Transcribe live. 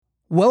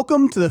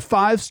Welcome to the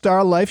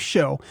 5-Star Life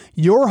Show,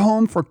 your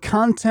home for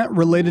content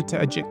related to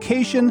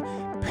education,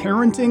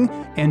 parenting,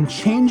 and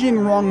changing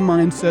wrong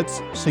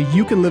mindsets so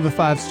you can live a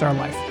 5-star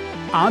life.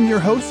 I'm your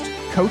host,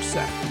 Coach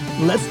Seth.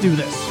 Let's do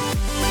this.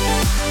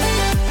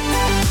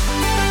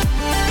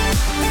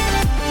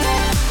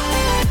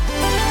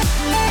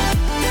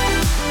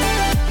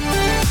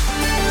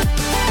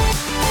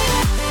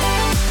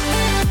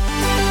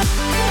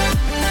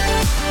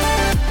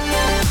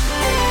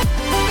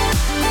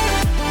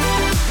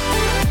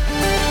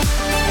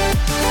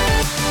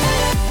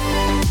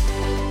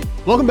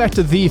 Welcome back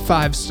to the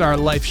 5-Star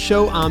Life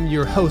Show. I'm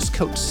your host,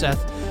 Coach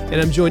Seth,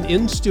 and I'm joined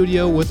in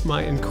studio with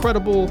my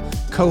incredible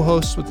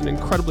co-host with an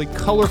incredibly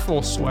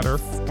colorful sweater,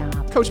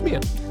 Coach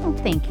Mia. Oh,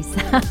 thank you,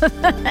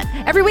 Seth.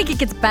 Every week it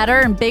gets better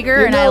and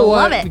bigger, and I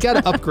love it. We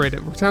got to upgrade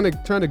it. We're trying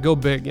to go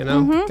big, you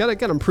know? Mm-hmm. Got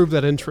to improve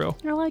that intro.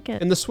 I like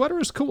it. And the sweater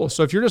is cool.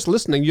 So if you're just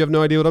listening, you have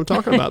no idea what I'm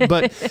talking about.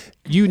 But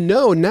you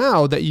know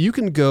now that you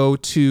can go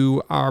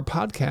to our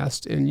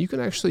podcast and you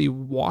can actually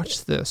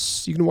watch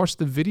this. You can watch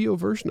the video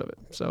version of it.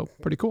 So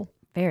pretty cool.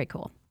 Very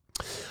cool.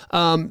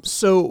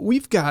 So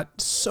we've got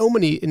so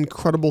many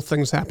incredible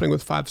things happening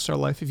with 5-Star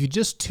Life. If you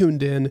just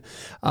tuned in,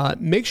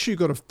 make sure you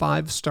go to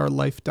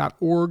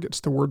 5starlife.org.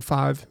 It's the word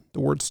 5, the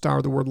word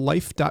star, the word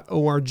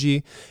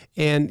life.org,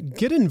 and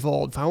get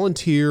involved,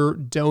 volunteer,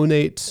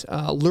 donate,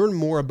 learn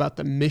more about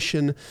the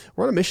mission.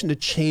 We're on a mission to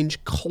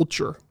change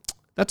culture.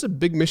 That's a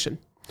big mission.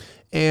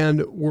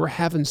 And we're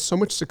having so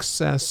much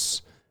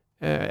success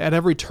at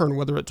every turn,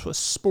 whether it's with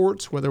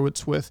sports, whether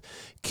it's with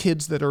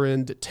kids that are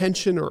in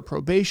detention or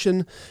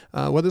probation,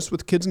 whether it's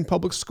with kids in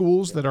public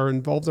schools that are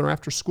involved in our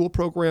after-school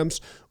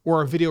programs, or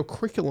our video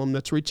curriculum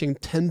that's reaching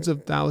tens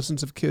of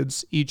thousands of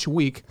kids each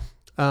week.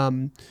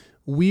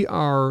 We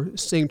are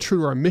staying true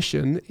to our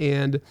mission,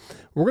 and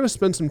we're going to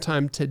spend some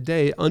time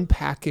today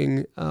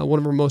unpacking one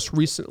of our most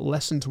recent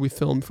lessons we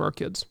filmed for our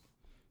kids.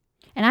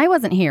 And I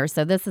wasn't here,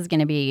 so this is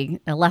going to be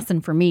a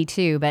lesson for me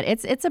too, but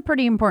it's a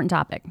pretty important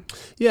topic.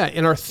 Yeah,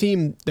 and our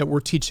theme that we're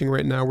teaching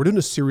right now, we're doing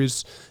a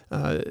series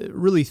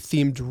really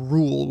themed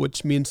rule,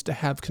 which means to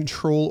have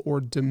control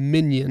or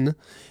dominion.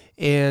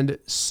 And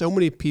so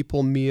many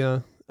people,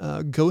 Mia,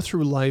 go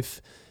through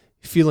life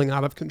feeling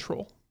out of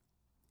control.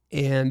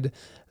 And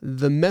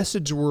the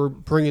message we're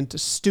bringing to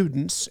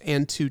students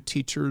and to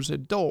teachers,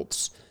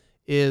 adults,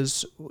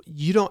 is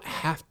you don't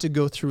have to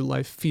go through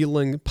life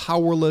feeling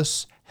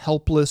powerless,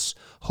 helpless,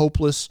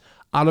 hopeless,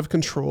 out of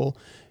control.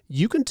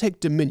 You can take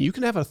dominion. You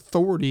can have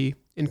authority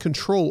and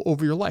control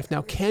over your life.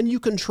 Now, can you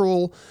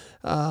control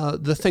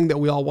the thing that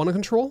we all want to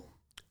control?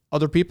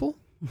 Other people?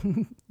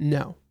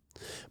 No.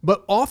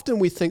 But often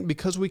we think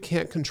because we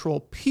can't control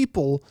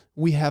people,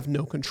 we have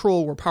no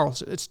control, we're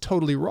powerless. It's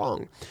totally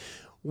wrong.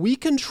 We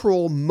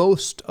control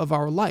most of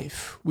our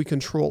life. We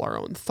control our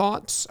own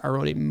thoughts, our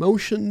own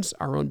emotions,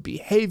 our own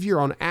behavior,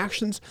 our own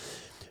actions.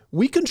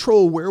 We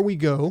control where we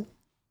go.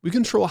 We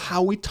control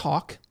how we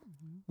talk.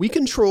 We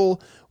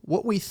control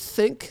what we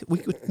think. We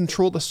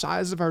control the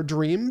size of our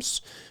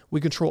dreams.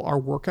 We control our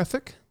work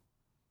ethic.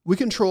 We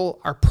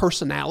control our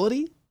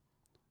personality.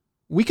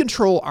 We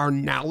control our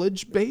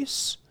knowledge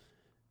base.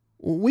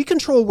 We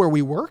control where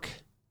we work.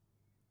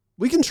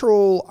 We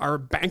control our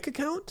bank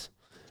account.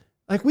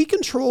 Like, we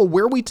control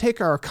where we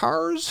take our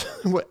cars,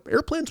 what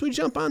airplanes we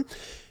jump on.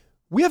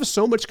 We have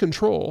so much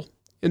control.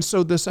 And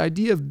so this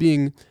idea of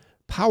being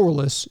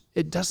powerless,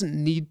 it doesn't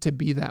need to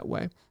be that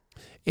way.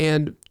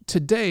 And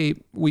today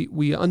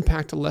we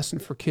unpacked a lesson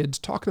for kids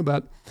talking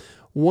about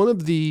one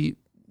of the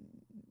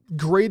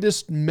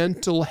greatest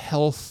mental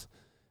health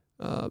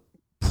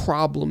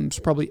problems,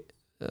 probably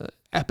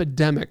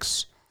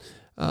epidemics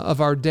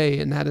of our day,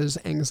 and that is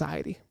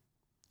anxiety.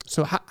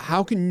 So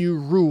how can you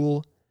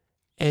rule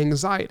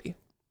anxiety?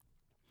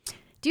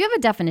 Do you have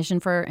a definition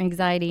for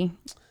anxiety?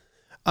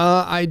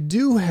 I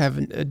do have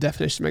a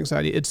definition of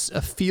anxiety. It's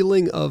a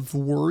feeling of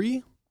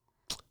worry,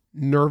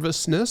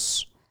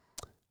 nervousness,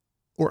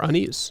 or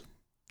unease.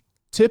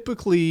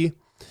 Typically,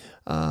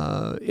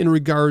 in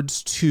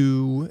regards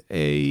to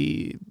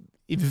a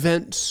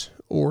event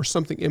or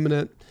something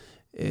imminent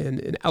and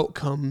an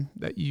outcome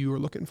that you are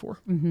looking for.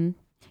 Mm-hmm.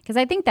 Because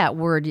I think that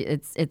word,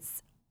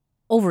 it's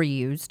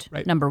overused,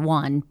 right, number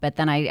one, but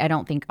then I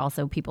don't think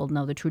also people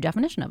know the true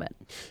definition of it.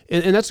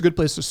 And that's a good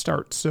place to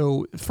start.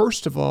 So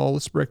first of all,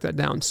 let's break that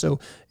down. So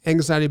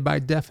anxiety by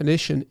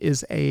definition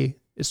it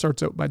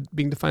starts out by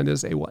being defined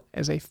as a what?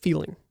 As a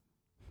feeling.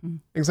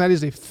 Anxiety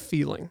is a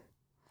feeling.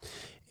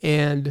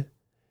 And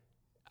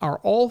are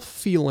all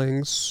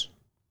feelings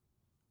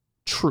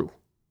true?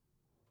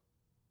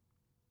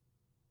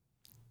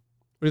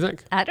 What do you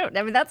think? I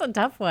mean, that's a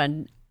tough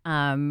one.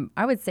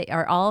 I would say,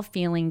 are all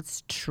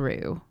feelings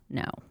true?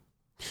 No.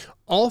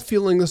 All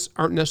feelings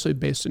aren't necessarily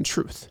based in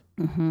truth.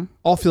 Mm-hmm.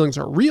 All feelings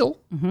are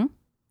real, mm-hmm,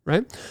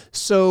 right?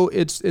 So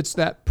it's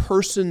that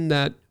person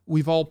that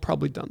we've all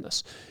probably done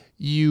this.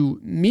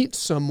 You meet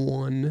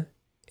someone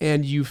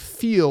and you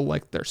feel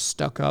like they're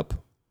stuck up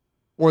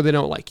or they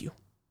don't like you.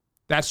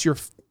 That's your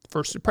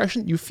first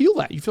impression. You feel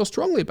that. You feel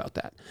strongly about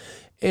that.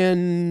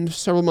 And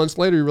several months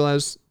later, you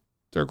realize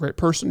They're a great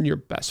person, you're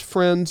best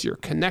friends, you're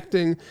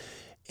connecting.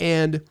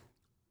 And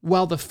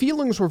while the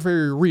feelings were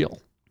very real,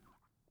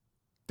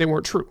 they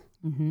weren't true.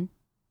 Mm-hmm.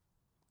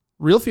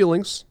 Real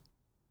feelings,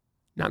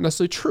 not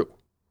necessarily true.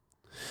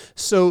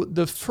 So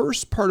the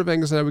first part of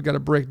anxiety we got to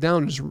break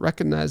down is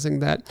recognizing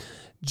that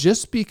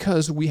just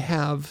because we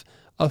have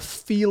a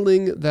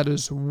feeling that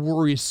is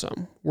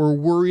worrisome, we're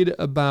worried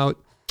about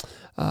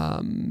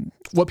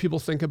what people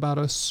think about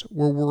us,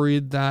 we're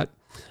worried that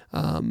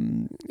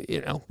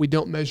we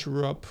don't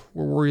measure up,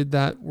 we're worried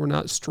that we're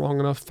not strong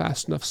enough,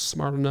 fast enough,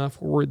 smart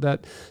enough, we're worried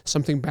that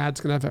something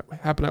bad's going to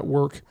happen at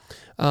work.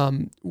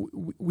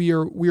 We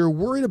are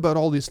worried about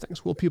all these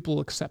things. Will people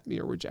accept me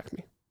or reject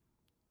me?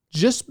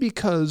 Just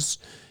because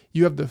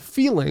you have the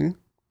feeling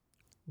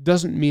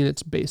doesn't mean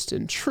it's based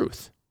in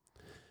truth.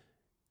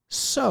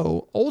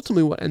 So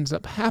ultimately what ends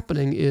up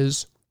happening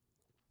is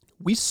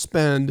we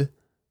spend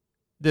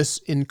this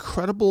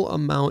incredible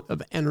amount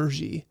of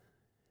energy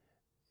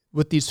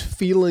with these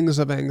feelings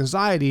of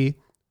anxiety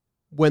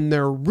when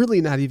they're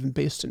really not even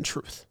based in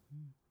truth.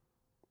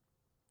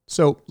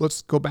 So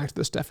let's go back to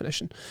this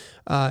definition.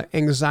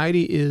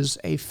 Anxiety is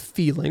a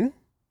feeling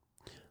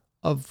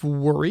of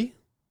worry,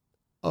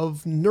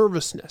 of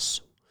nervousness.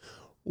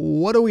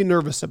 What are we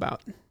nervous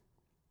about?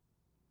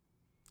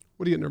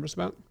 What do you get nervous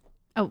about?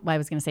 Oh, I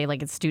was going to say,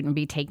 like a student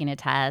be taking a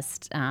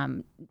test.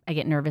 I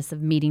get nervous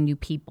of meeting new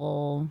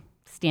people,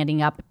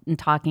 standing up and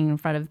talking in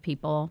front of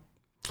people.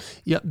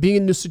 Yeah, being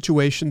in new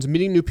situations,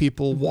 meeting new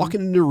people, walking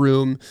into a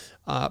room,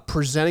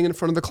 presenting in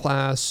front of the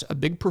class, a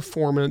big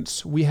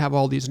performance. We have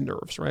all these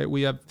nerves, right?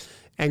 We have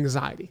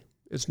anxiety.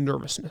 It's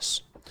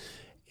nervousness.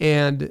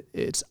 And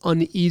it's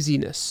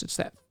uneasiness. It's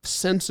that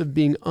sense of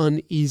being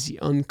uneasy,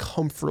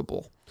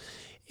 uncomfortable.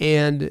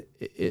 And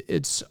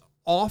it's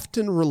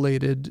often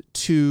related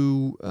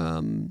to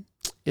an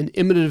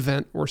imminent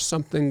event or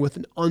something with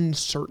an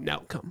uncertain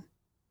outcome.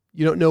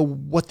 You don't know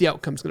what the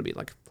outcome is going to be.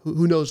 Like,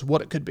 who knows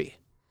what it could be?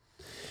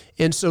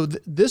 And so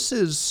this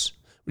is,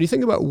 when you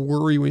think about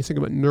worry, when you think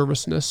about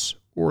nervousness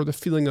or the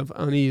feeling of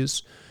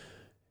unease,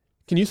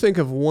 can you think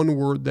of one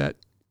word that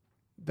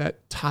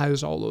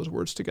ties all those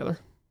words together?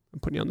 I'm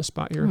putting you on the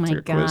spot here. Oh my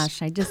gosh,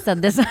 quiz. I just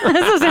said this. This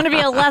was going to be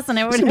a lesson.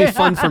 It's going to be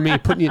fun for me,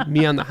 putting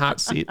me on the hot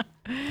seat.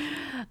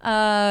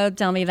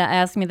 Ask me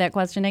that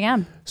question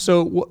again.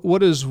 So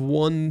what is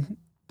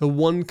the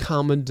one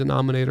common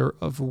denominator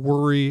of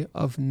worry,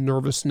 of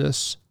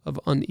nervousness, of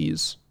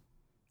unease?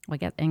 Well, I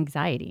guess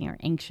anxiety or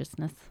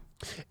anxiousness.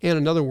 And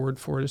another word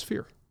for it is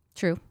fear.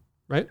 True.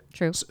 Right?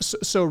 True.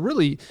 So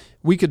really,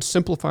 we could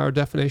simplify our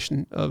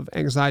definition of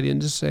anxiety and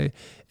just say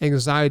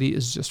anxiety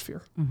is just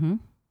fear. Mm-hmm.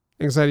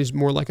 Anxiety is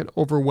more like an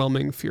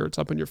overwhelming fear. It's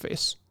up in your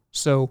face.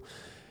 So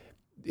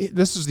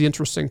this is the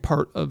interesting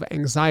part of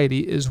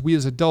anxiety is we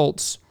as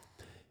adults,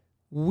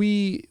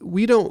 we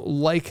don't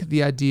like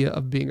the idea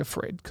of being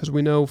afraid because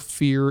we know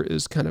fear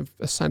is kind of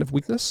a sign of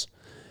weakness.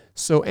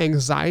 So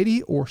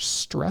anxiety or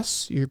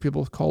stress, you hear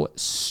people call it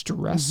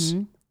stress.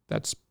 Mm-hmm.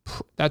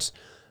 That's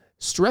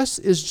stress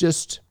is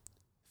just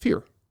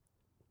fear.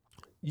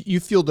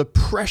 You feel the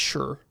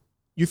pressure,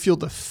 you feel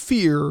the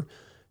fear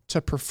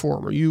to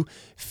perform, or you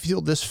feel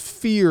this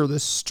fear,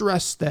 this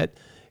stress that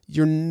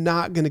you're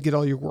not going to get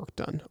all your work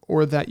done,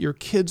 or that your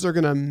kids are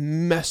going to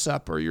mess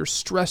up, or you're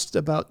stressed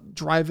about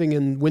driving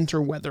in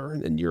winter weather,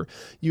 and you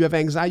have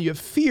anxiety, you have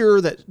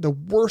fear that the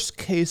worst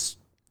case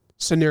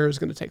scenario is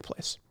going to take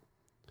place.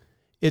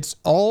 It's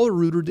all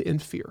rooted in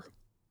fear.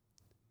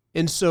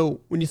 And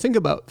so when you think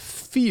about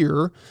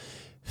fear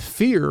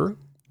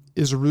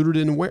is rooted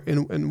in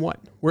what?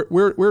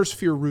 Where's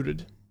fear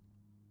rooted?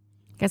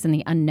 I guess in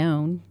the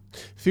unknown.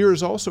 Fear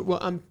is also,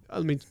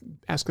 let me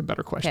ask a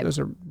better question. Okay. That's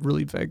a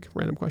really vague,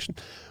 random question.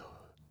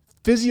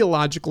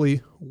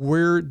 Physiologically,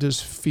 where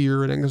does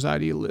fear and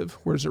anxiety live?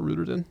 Where is it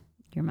rooted in?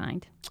 Your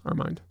mind. Our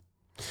mind.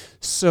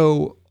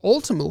 So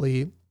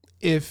ultimately,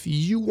 if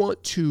you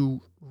want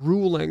to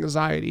rule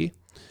anxiety,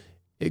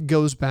 it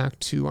goes back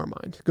to our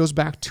mind. It goes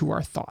back to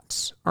our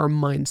thoughts, our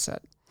mindset.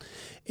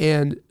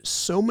 And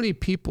so many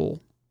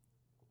people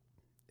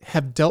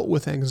have dealt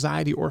with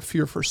anxiety or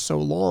fear for so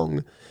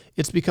long,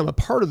 it's become a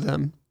part of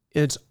them,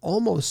 and it's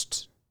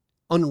almost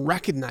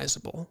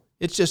unrecognizable.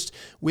 It's just,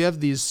 we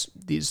have these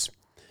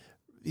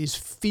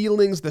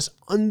feelings, this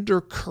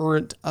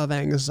undercurrent of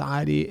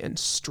anxiety and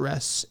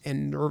stress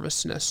and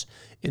nervousness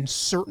in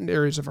certain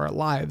areas of our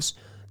lives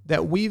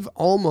that we've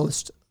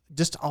almost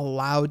just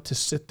allowed to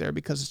sit there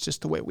because it's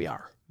just the way we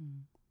are.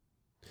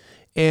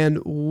 And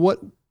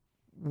what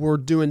we're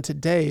doing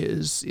today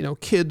is,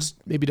 kids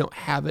maybe don't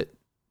have it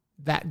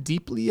that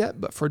deeply yet,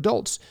 but for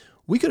adults,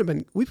 we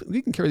can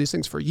carry these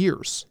things for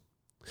years.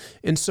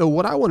 And so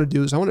what I want to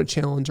do is I want to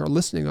challenge our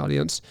listening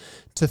audience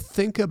to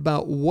think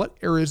about what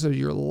areas of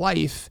your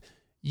life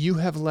you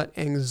have let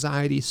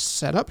anxiety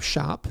set up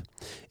shop,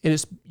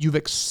 and you've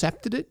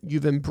accepted it,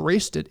 you've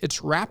embraced it,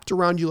 it's wrapped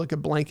around you like a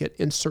blanket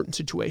in certain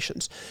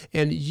situations,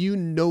 and you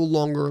no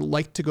longer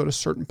like to go to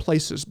certain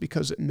places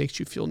because it makes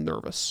you feel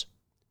nervous.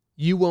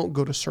 You won't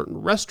go to certain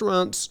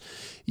restaurants.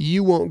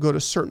 You won't go to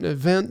certain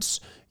events.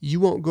 You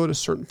won't go to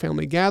certain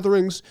family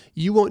gatherings.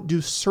 You won't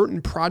do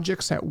certain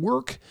projects at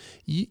work.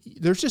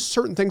 There's just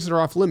certain things that are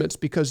off limits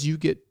because you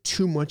get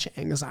too much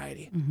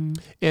anxiety.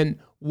 And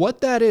what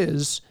that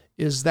is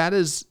that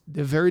is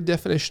the very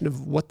definition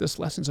of what this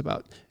lesson's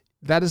about.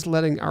 That is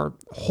letting our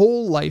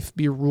whole life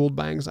be ruled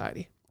by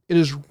anxiety. It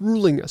is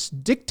ruling us,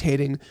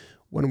 dictating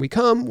when we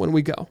come, when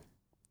we go,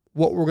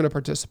 what we're going to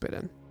participate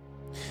in.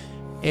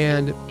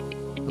 And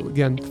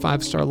again,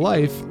 5-star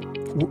life,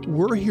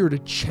 we're here to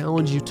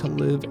challenge you to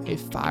live a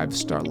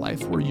 5-star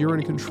life where you're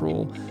in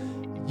control.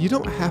 You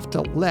don't have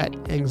to let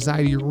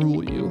anxiety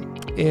rule you.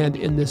 And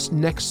in this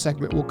next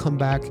segment, we'll come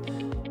back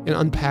and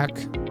unpack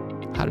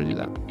how to do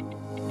that.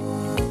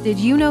 Did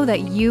you know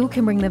that you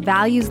can bring the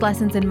values,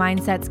 lessons, and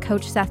mindsets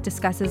Coach Seth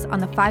discusses on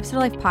the 5-Star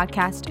Life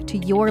podcast to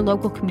your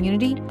local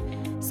community?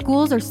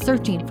 Schools are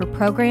searching for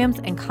programs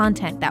and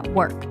content that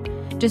work.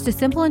 Just a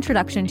simple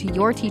introduction to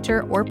your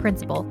teacher or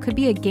principal could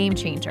be a game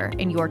changer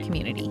in your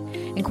community.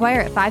 Inquire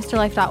at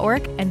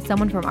 5starlife.org and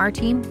someone from our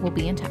team will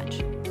be in touch.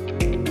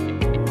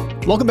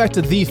 Welcome back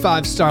to the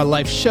 5-Star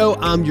Life Show.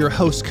 I'm your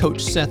host,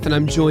 Coach Seth, and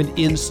I'm joined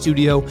in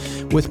studio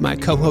with my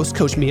co-host,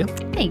 Coach Mia.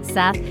 Thanks,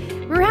 Seth.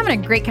 We were having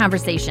a great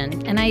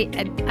conversation, and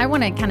I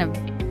want to kind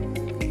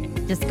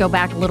of just go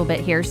back a little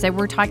bit here. So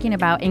we're talking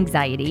about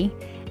anxiety,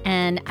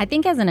 and I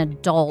think as an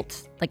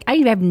adult, like I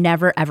have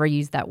never, ever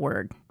used that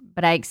word,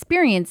 but I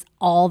experience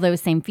all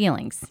those same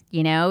feelings,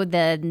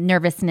 the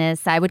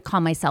nervousness. I would call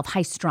myself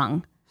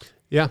high-strung.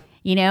 Yeah.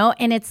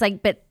 And it's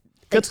like, but...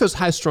 That's because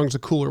high-strung is a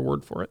cooler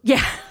word for it.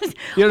 Yeah.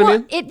 You know what I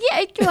mean?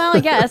 I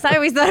guess. I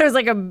always thought it was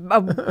like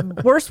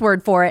a worse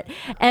word for it.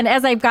 And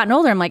as I've gotten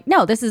older, I'm like,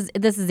 no, this is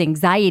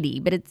anxiety.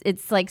 But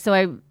it's like,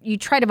 so you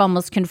try to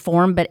almost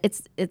conform, but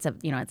it's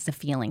a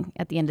feeling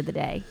at the end of the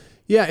day.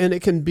 Yeah, and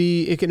it can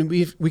be,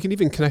 we can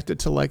even connect it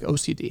to like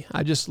OCD.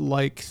 I just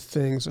like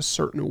things a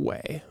certain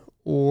way.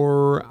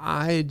 Or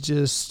it's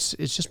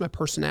just my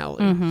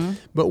personality. Mm-hmm.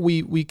 But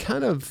we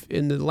kind of,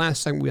 in the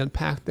last segment, we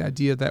unpacked the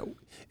idea that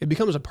it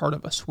becomes a part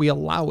of us. We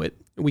allow it,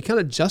 and we kind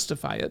of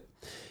justify it.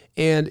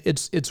 And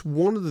it's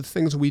one of the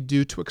things we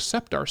do to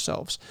accept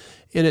ourselves.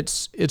 And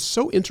it's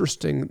so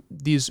interesting,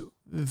 these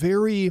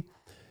very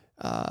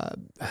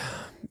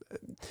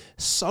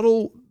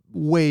subtle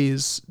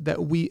ways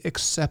that we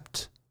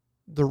accept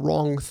the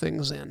wrong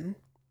things in.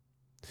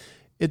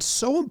 It's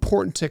so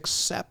important to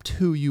accept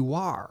who you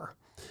are.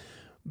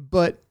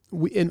 But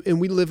we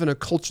live in a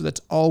culture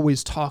that's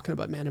always talking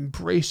about, man,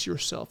 embrace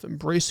yourself,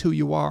 embrace who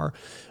you are.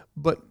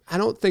 But I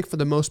don't think for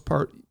the most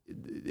part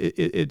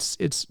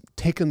it's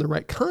taken the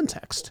right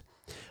context.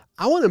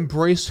 I want to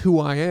embrace who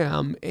I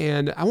am,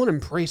 and I want to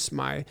embrace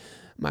my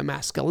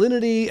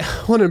masculinity.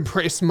 I want to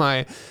embrace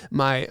my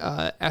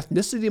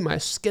ethnicity, my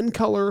skin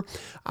color.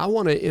 I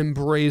want to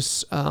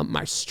embrace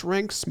my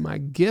strengths, my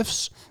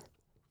gifts.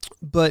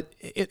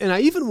 And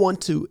I even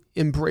want to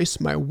embrace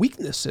my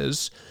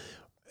weaknesses.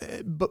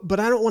 But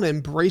I don't want to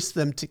embrace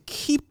them to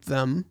keep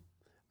them.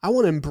 I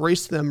want to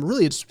embrace them.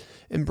 Really,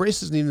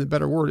 embrace isn't even the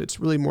better word.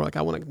 It's really more like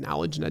I want to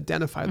acknowledge and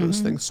identify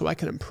those things so I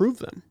can improve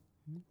them,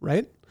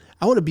 right?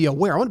 I want to be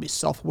aware. I want to be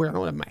self-aware. I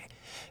don't want to have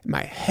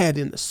my head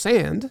in the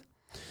sand.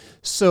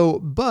 So,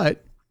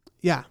 but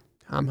yeah,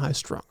 I'm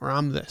high-strung, or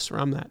I'm this, or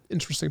I'm that.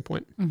 Interesting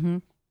point. Mm-hmm.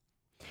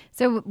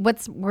 So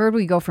where do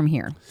we go from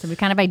here? So we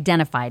kind of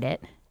identified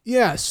it.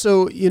 Yeah,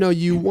 so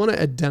you want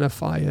to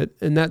identify it,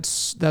 and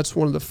that's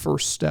one of the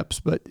first steps.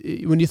 But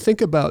when you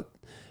think about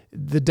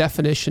the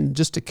definition,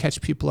 just to catch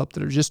people up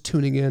that are just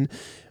tuning in,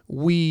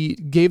 we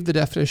gave the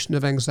definition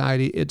of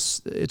anxiety.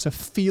 It's a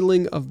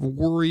feeling of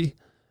worry,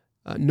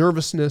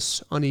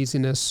 nervousness,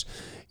 uneasiness,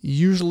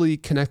 usually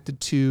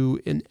connected to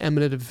an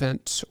imminent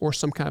event or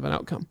some kind of an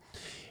outcome.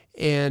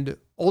 And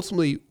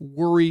ultimately,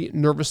 worry,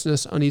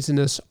 nervousness,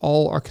 uneasiness,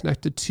 all are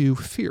connected to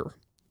fear.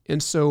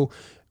 And so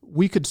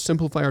we could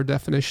simplify our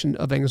definition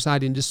of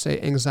anxiety and just say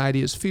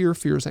anxiety is fear,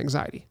 fear is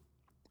anxiety,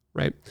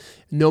 right?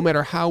 No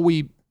matter how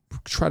we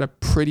try to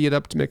pretty it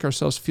up to make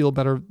ourselves feel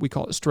better, we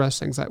call it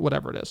stress, anxiety,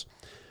 whatever it is.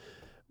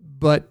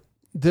 But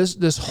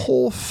this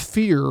whole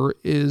fear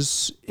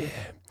is,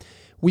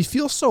 we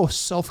feel so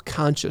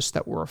self-conscious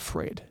that we're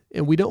afraid,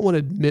 and we don't want to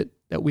admit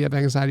that we have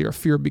anxiety or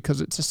fear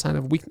because it's a sign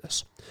of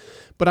weakness.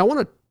 But I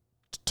want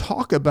to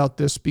talk about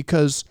this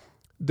because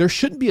there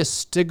shouldn't be a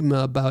stigma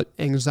about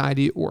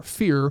anxiety or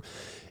fear.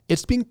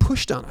 It's being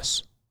pushed on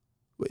us.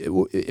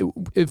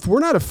 If we're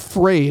not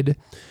afraid,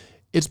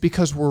 it's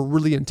because we're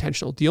really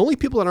intentional. The only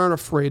people that aren't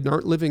afraid and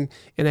aren't living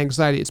in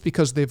anxiety, it's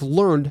because they've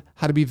learned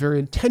how to be very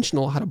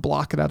intentional, how to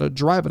block it out, how to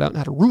drive it out, and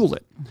how to rule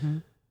it. Mm-hmm.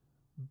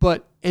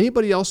 But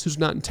anybody else who's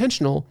not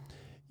intentional,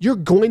 you're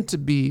going to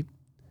be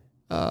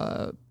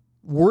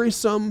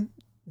worrisome.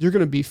 You're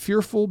going to be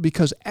fearful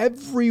because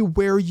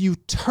everywhere you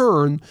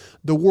turn,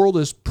 the world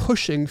is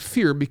pushing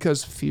fear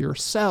because fear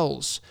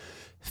sells.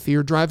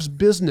 Fear drives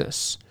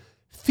business.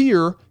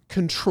 Fear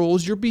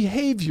controls your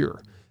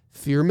behavior.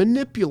 Fear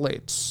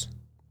manipulates.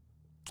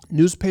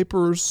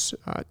 newspapers,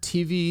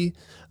 TV,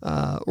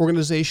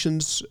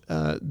 organizations,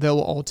 they'll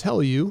all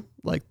tell you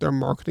like their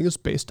marketing is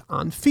based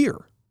on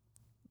fear.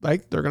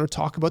 Like they're going to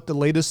talk about the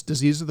latest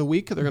disease of the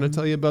week. They're going to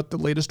tell you about the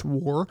latest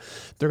war.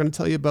 They're going to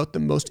tell you about the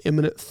most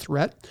imminent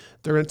threat.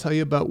 They're going to tell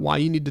you about why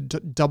you need to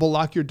double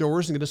lock your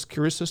doors and get a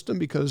security system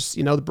because,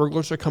 the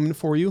burglars are coming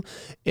for you.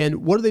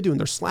 And what are they doing?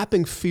 They're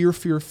slapping fear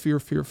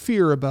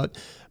about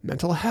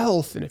mental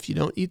health. And if you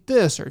don't eat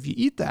this or if you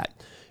eat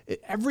that,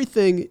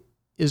 everything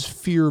is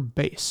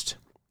fear-based.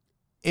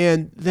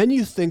 And then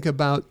you think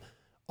about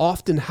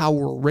often how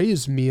we're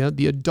raised, Mia.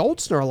 The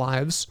adults in our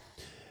lives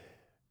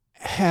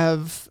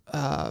have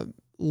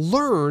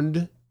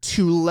learned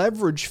to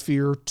leverage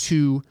fear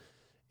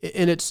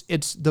and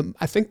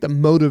I think the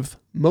motive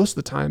most of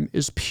the time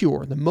is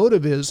pure. The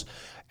motive is,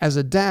 as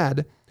a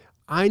dad,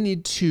 I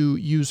need to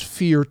use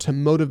fear to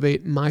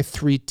motivate my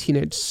 3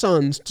 teenage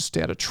sons to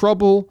stay out of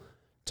trouble,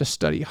 to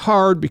study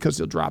hard because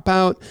they'll drop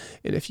out.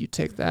 And if you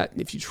take that, and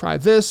if you try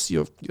this,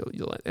 you'll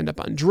end up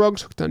on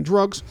drugs, hooked on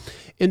drugs.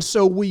 And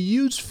so we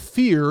use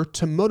fear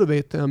to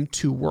motivate them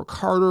to work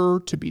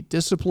harder, to be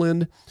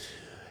disciplined.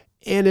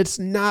 And it's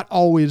not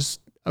always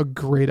a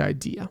great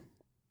idea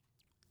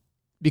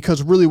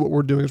because really what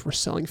we're doing is we're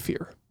selling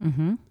fear.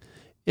 Mm-hmm.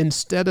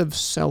 Instead of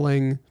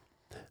selling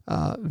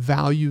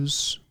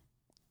values,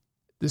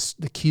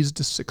 the keys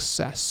to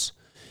success,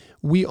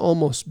 we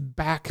almost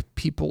back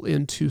people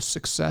into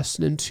success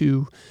and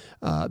into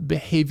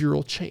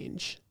behavioral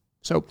change.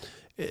 So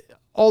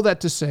all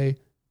that to say,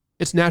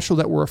 it's natural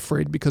that we're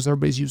afraid because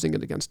everybody's using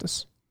it against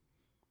us.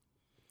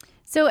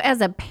 So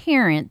as a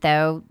parent,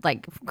 though,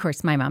 like, of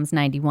course, my mom's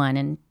 91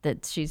 and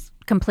that she's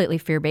completely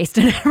fear-based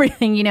and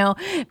everything,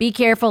 be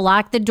careful,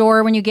 lock the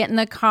door when you get in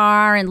the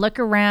car and look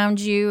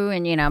around you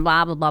and,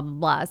 blah, blah, blah, blah,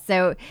 blah.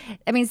 So,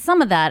 I mean,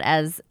 some of that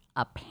as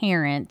a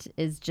parent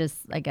is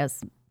just, I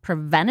guess,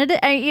 preventative.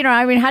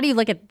 How do you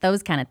look at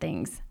those kind of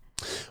things?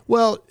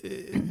 Well,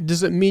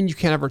 does it mean you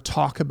can't ever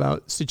talk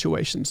about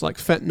situations like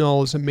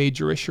fentanyl is a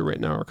major issue right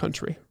now in our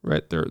country,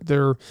 right?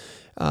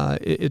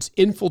 It's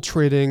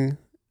infiltrating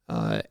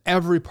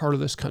every part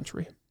of this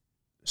country.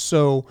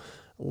 So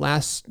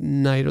last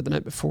night or the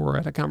night before, I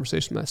had a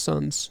conversation with my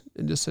sons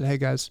and just said, hey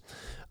guys,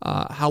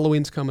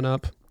 Halloween's coming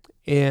up.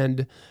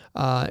 And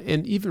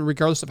even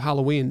regardless of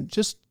Halloween,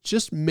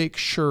 just make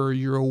sure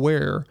you're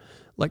aware,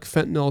 like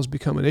fentanyl has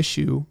become an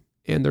issue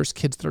and there's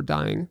kids that are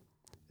dying.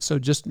 So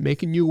just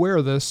making you aware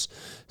of this.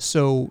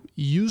 So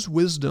use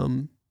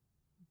wisdom,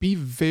 be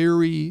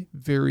very,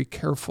 very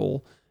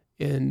careful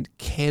in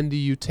candy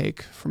you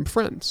take from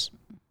friends.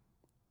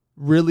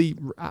 Really,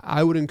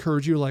 I would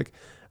encourage you,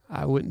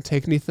 I wouldn't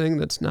take anything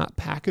that's not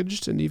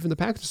packaged, and even the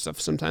packaged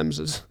stuff sometimes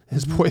is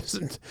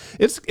poisoned.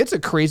 It's a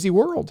crazy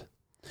world.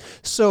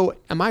 So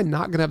am I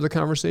not going to have the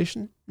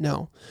conversation?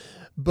 No.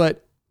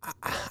 But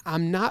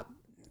I'm not,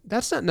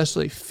 that's not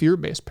necessarily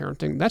fear-based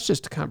parenting. That's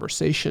just a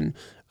conversation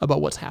about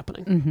what's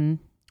happening. Mm-hmm.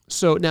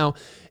 So now,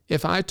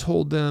 if I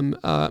told them,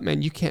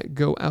 man, you can't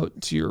go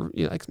out to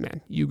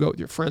you go with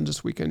your friends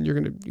this weekend, you're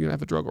gonna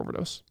have a drug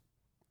overdose.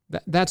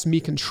 That's me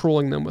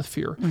controlling them with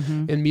fear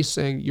and me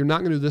saying, you're not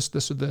going to do this,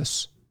 this, or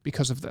this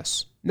because of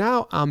this.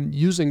 Now I'm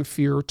using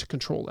fear to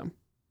control them.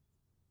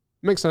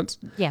 Makes sense?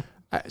 Yeah.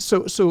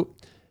 So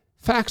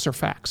facts are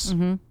facts.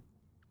 Mm-hmm.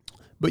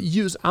 But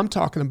I'm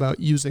talking about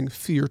using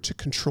fear to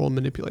control and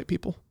manipulate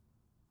people.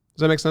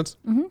 Does that make sense?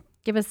 Mm-hmm.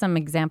 Give us some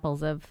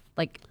examples of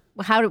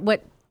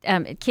what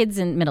kids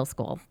in middle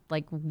school,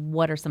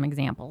 what are some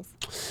examples?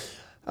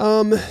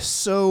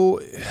 So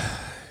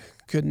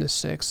goodness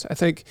sakes. I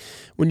think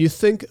when you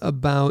think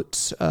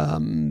about,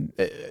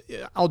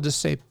 I'll just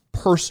say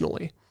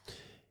personally,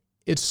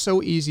 it's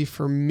so easy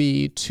for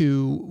me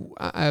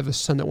I have a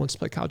son that wants to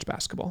play college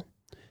basketball.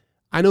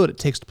 I know what it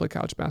takes to play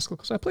college basketball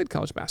because I played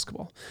college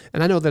basketball.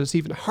 And I know that it's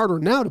even harder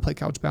now to play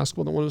college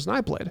basketball than when it was when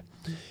I played.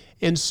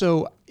 And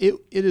so it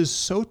is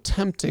so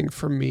tempting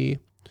for me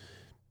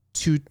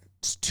to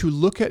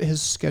look at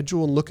his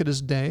schedule and look at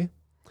his day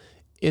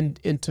and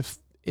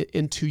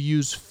to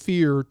use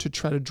fear to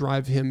try to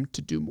drive him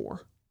to do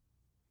more.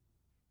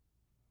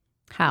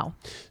 How?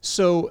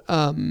 So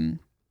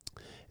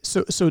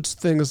it's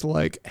things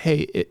like,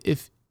 hey,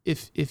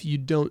 if you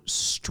don't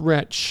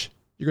stretch,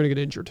 you're going to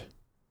get injured.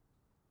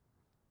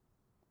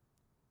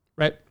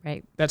 Right?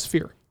 Right. That's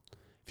fear.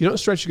 If you don't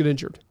stretch, you get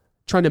injured.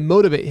 Trying to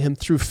motivate him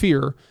through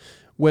fear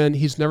when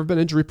he's never been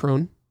injury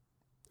prone.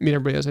 I mean,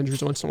 everybody has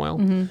injuries once in a while.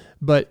 Mm-hmm.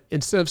 But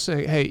instead of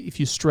saying, hey, if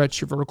you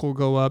stretch, your vertical will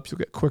go up, you'll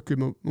get quicker,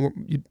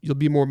 you'll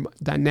be more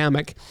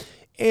dynamic,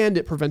 and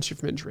it prevents you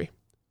from injury.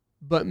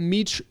 But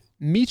me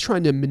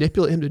trying to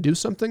manipulate him to do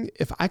something,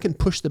 if I can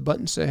push the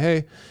button and say,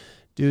 hey,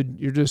 dude,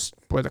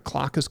 the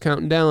clock is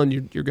counting down,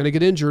 you're going to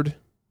get injured.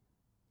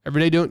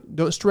 Every day,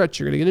 don't stretch,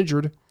 you're going to get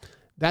injured.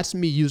 That's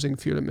me using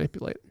fear to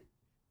manipulate.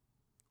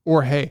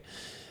 Or, hey,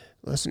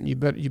 listen, you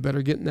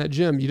better get in that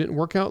gym. You didn't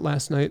work out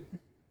last night.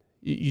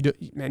 You do,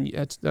 man.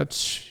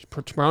 That's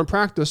tomorrow in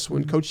practice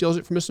when coach yells at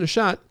you for missing a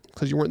shot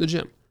because you weren't in the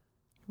gym.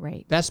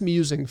 Right. That's me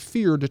using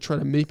fear to try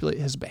to manipulate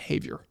his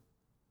behavior.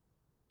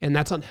 And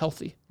that's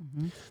unhealthy.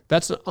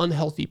 That's an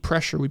unhealthy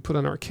pressure we put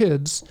on our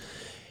kids.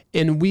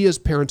 And we as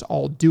parents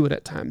all do it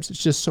at times.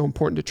 It's just so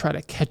important to try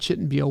to catch it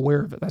and be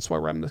aware of it. That's why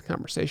we're having this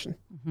conversation.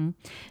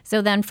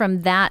 So then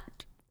from that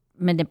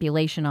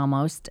manipulation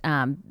almost,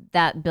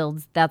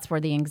 that's where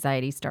the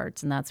anxiety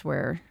starts. And that's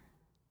where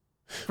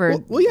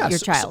your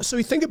child. So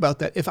you think about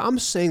that. If I'm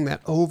saying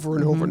that over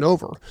and over and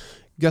over,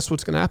 guess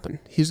what's going to happen?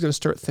 He's going to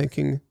start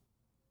thinking,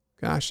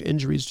 gosh,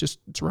 injury's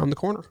it's around the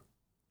corner.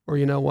 Or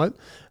you know what?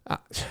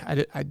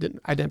 I didn't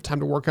have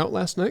time to work out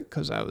last night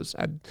because I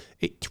had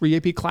 3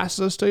 AP classes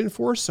I was studying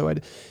for. So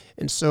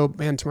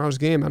tomorrow's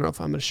game, I don't know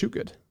if I'm going to shoot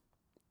good.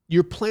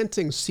 You're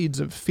planting seeds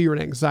of fear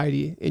and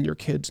anxiety in your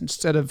kids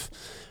instead of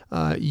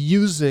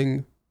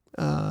using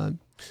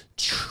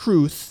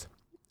truth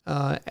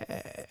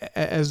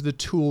as the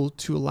tool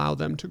to allow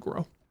them to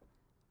grow.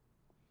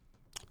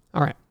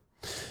 All right.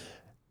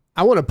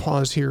 I want to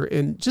pause here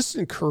and just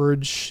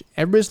encourage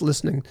everybody's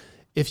listening.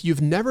 If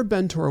you've never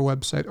been to our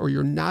website or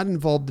you're not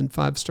involved in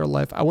 5-Star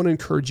Life, I want to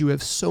encourage you. We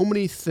have so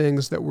many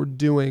things that we're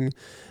doing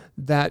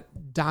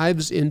that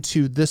dives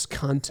into this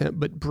content,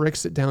 but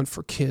breaks it down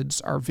for kids.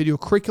 Our video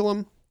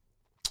curriculum,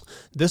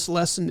 this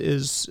lesson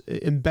is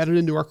embedded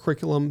into our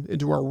curriculum,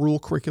 into our rural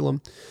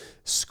curriculum.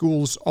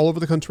 Schools all over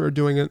the country are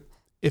doing it.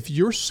 If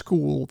your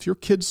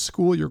kid's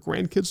school, your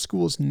grandkid's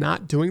school is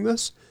not doing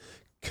this,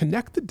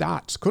 connect the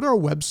dots. Go to our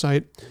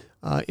website,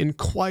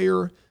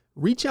 inquire,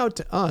 reach out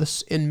to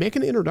us and make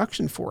an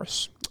introduction for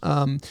us.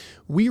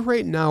 We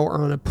right now are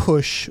on a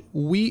push.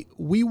 We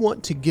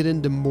want to get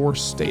into more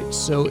states.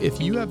 So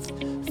if you have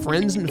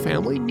friends and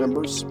family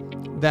members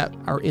that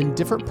are in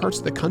different parts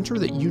of the country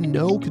that you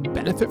know could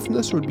benefit from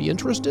this or would be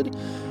interested,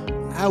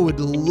 I would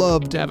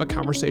love to have a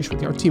conversation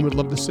with you. Our team would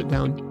love to sit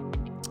down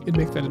and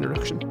make that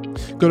introduction.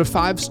 Go to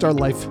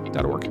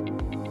 5starlife.org.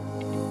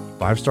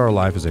 5-Star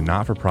Life is a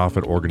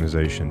not-for-profit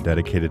organization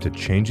dedicated to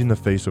changing the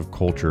face of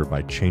culture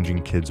by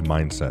changing kids'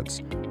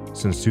 mindsets.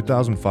 Since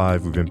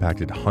 2005, we've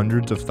impacted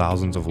hundreds of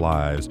thousands of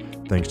lives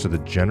thanks to the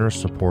generous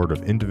support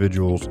of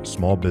individuals,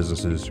 small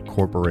businesses,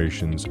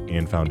 corporations,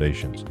 and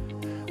foundations.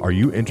 Are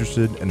you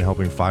interested in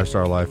helping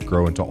 5-Star Life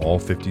grow into all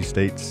 50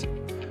 states?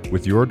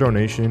 With your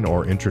donation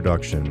or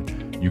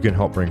introduction, you can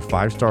help bring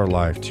 5-Star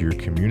Life to your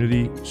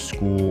community,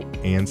 school,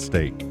 and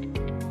state.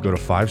 Go to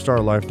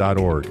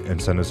 5starlife.org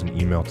and send us an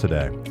email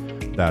today.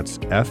 That's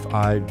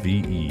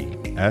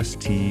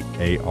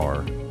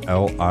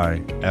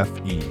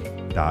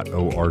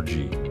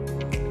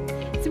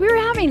FIVESTARLIFE.org. So we were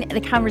having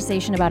the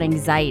conversation about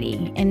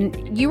anxiety,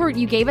 and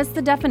you gave us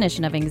the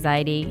definition of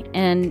anxiety,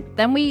 and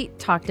then we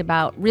talked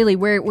about really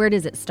where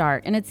does it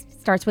start? And it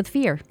starts with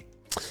fear.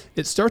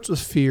 It starts with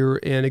fear,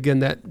 and again,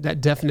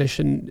 that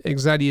definition,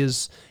 anxiety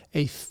is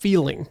a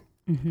feeling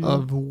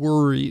of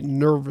worry,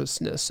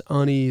 nervousness,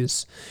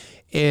 unease.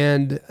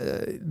 And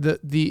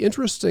the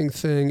interesting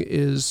thing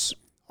is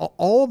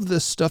all of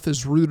this stuff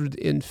is rooted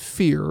in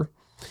fear,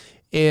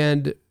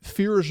 and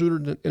fear is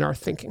rooted in our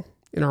thinking,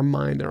 in our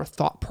mind, in our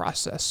thought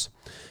process.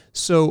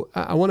 So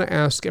I want to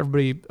ask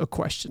everybody a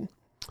question.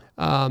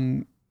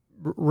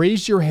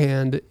 Raise your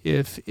hand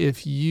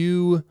if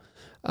you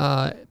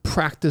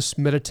practice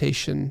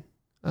meditation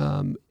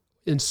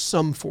in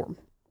some form.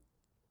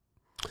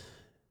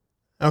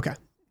 Okay.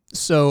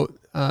 So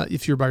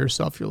if you're by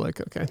yourself, you're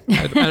like, okay,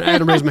 I had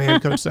to raise my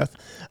hand, Coach Seth.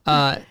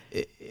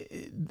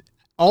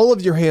 All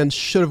of your hands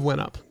should have went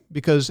up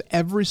because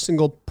every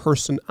single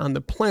person on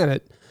the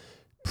planet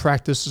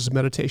practices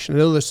meditation. I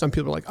know there's some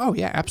people are like, oh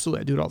yeah,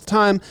 absolutely, I do it all the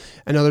time.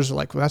 And others are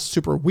like, well, that's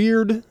super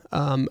weird.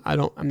 I'm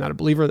not a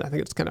believer. I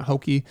think it's kind of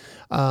hokey.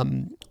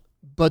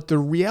 But the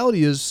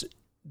reality is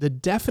the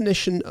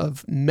definition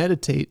of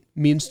meditate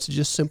means to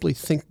just simply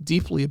think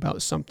deeply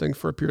about something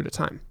for a period of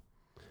time.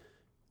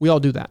 We all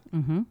do that.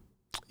 Mm-hmm.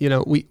 You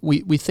know,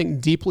 we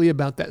think deeply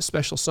about that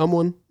special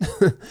someone.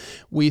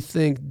 We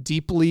think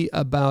deeply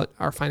about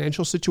our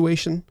financial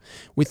situation.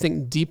 We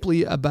think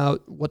deeply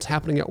about what's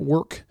happening at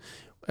work.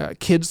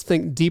 Kids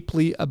think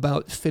deeply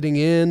about fitting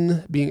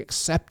in, being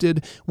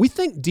accepted. We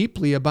think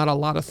deeply about a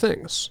lot of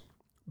things.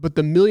 But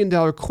the $1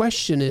 million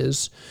question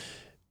is,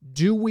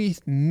 do we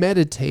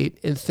meditate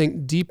and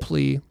think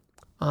deeply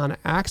on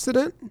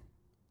accident,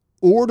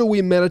 or do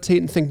we meditate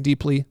and think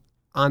deeply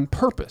on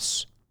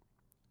purpose?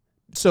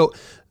 So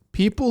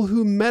people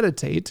who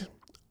meditate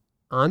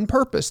on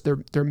purpose,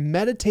 they're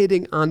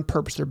meditating on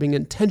purpose. They're being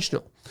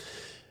intentional.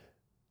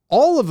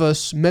 All of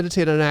us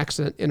meditate on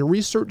accident, and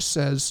research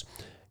says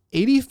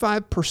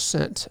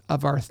 85%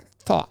 of our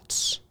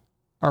thoughts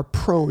are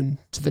prone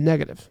to the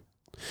negative.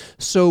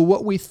 So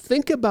what we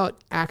think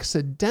about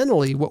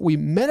accidentally, what we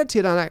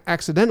meditate on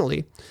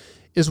accidentally,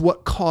 is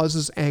what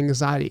causes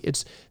anxiety.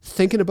 It's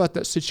thinking about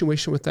that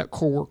situation with that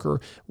coworker.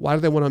 Why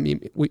do they want to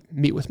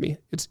meet with me?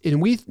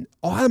 And we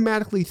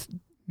automatically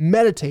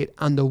meditate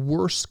on the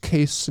worst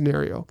case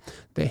scenario.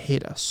 They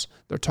hate us.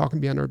 They're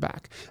talking behind our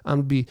back.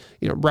 I'm going to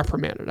be,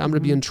 reprimanded. I'm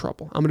going to be in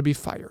trouble. I'm going to be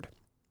fired.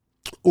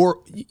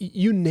 Or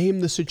you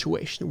name the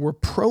situation. We're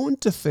prone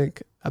to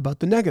think about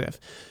the negative.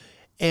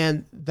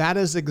 And that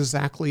is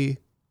exactly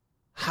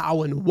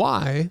how and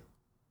why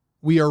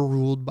we are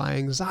ruled by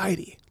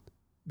anxiety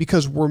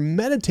because we're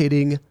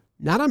meditating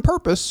not on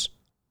purpose,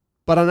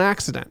 but on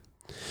accident.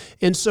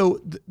 And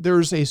so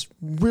there's a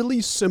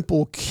really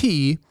simple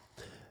key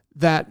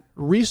that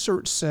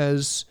research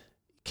says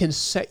can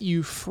set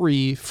you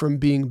free from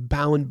being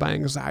bound by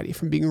anxiety,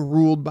 from being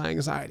ruled by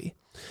anxiety.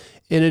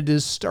 And it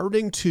is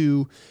starting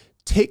to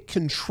take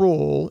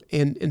control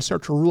and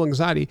start to rule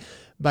anxiety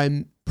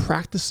by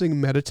practicing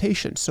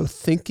meditation. So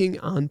thinking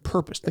on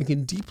purpose,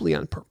 thinking deeply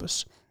on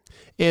purpose.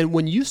 And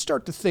when you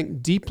start to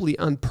think deeply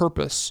on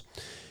purpose,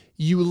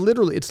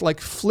 it's like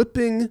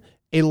flipping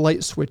a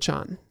light switch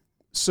on.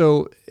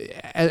 So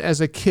as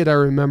a kid, I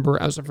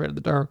remember I was afraid of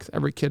the dark.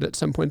 Every kid at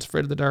some point is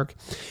afraid of the dark.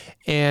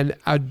 And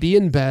I'd be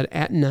in bed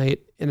at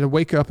night and I'd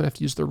wake up and have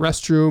to use the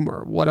restroom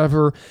or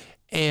whatever.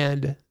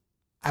 And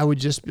I would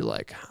just be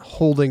like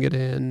holding it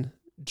in,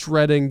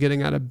 dreading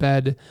getting out of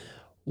bed.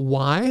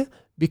 Why?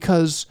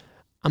 Because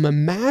I'm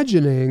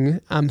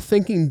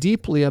thinking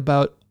deeply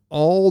about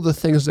all the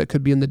things that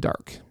could be in the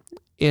dark.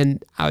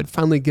 And I would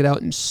finally get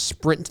out and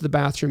sprint to the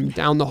bathroom,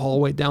 down the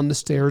hallway, down the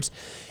stairs.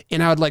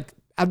 And I'd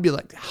be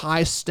like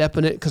high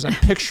stepping it because I'm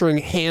picturing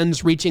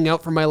hands reaching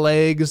out for my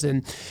legs.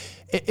 And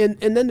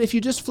then if you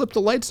just flip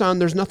the lights on,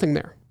 there's nothing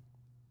there.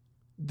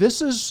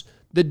 This is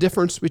the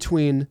difference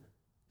between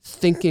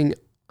thinking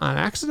on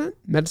accident,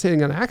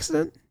 meditating on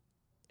accident,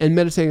 and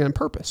meditating on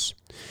purpose.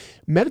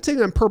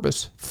 Meditating on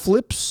purpose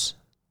flips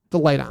the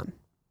light on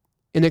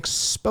and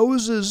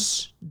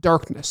exposes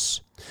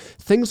darkness.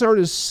 Things aren't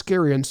as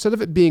scary. Instead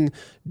of it being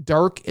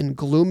dark and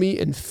gloomy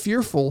and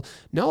fearful,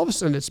 now all of a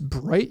sudden it's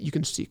bright. You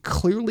can see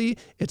clearly.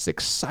 It's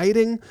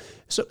exciting.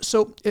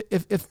 So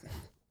if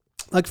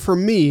like for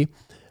me,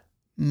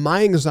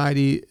 my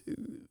anxiety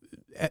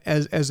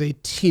as a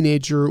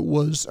teenager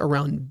was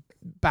around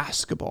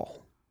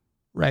basketball,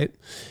 right?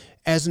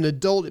 As an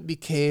adult, it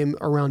became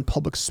around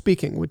public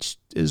speaking, which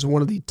is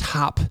one of the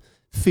top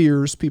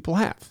fears people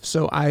have.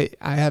 So I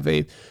have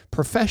a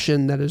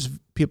profession that is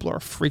people are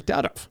freaked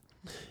out of.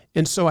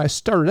 And so I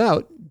started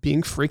out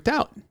being freaked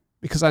out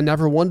because I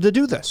never wanted to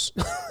do this.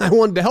 I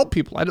wanted to help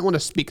people. I didn't want to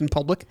speak in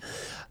public.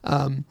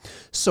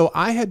 So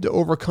I had to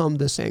overcome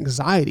this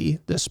anxiety,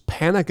 this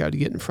panic I would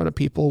get in front of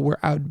people where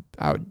I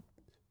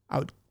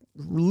would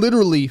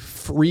literally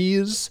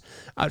freeze.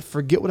 I'd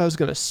forget what I was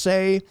going to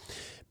say.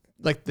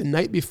 Like the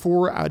night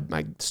before,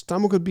 my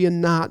stomach would be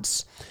in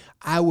knots.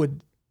 I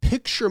would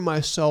picture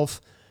myself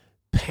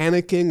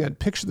panicking. I'd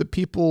picture the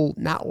people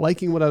not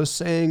liking what I was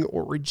saying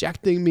or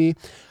rejecting me.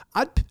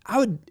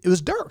 It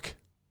was dark.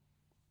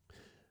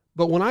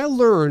 But when I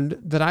learned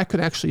that I could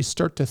actually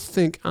start to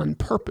think on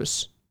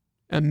purpose,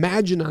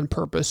 imagine on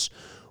purpose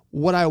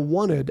what I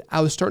wanted,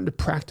 I was starting to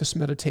practice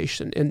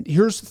meditation. And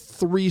here's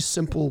 3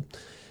 simple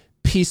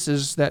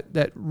pieces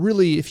that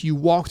really, if you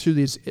walk through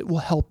these, it will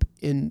help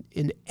in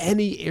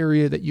any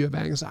area that you have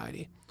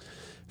anxiety.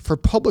 For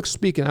public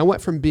speaking, I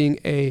went from being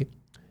a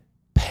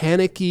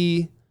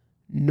panicky,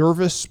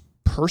 nervous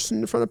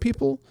person in front of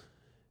people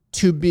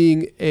to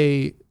being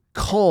a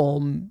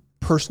calm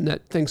person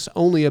that thinks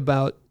only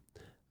about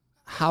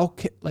I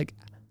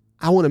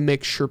want to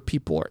make sure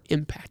people are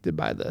impacted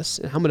by this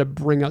and I'm going to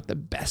bring out the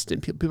best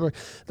in people.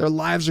 Their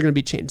lives are going to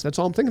be changed. That's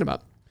all I'm thinking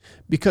about.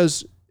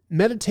 Because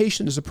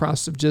meditation is a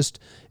process of just,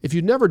 if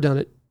you've never done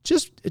it,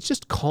 it's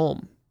just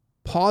calm,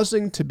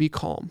 pausing to be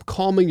calm,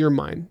 calming your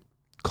mind,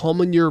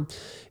 calming your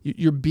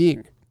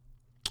being,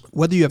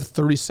 whether you have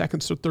 30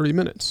 seconds or 30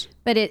 minutes.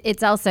 But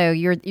it's also,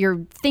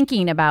 you're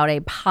thinking about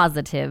a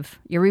positive.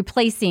 You're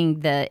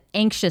replacing the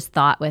anxious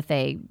thought with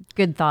a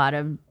good thought,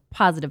 a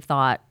positive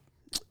thought.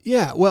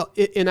 Yeah, well,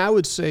 and I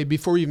would say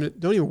don't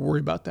even worry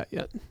about that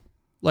yet.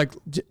 Like,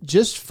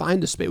 just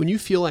find a space. When you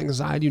feel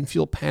anxiety and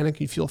feel panic,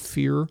 you feel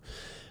fear,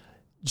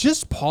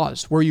 just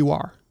pause where you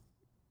are.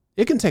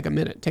 It can take a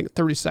minute, take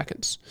 30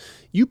 seconds.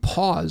 You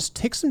pause,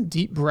 take some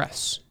deep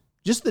breaths.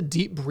 Just the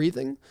deep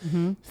breathing,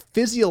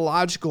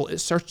 physiological, it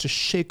starts to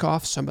shake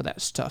off some of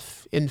that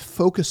stuff and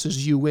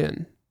focuses you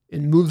in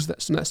and moves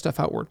some of that stuff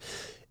outward.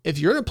 If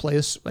you're in a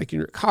place like in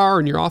your car,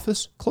 in your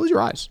office, close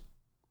your eyes.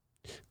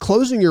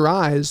 Closing your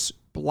eyes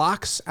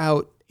blocks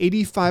out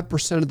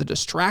 85% of the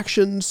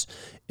distractions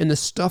and the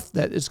stuff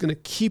that is going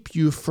to keep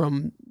you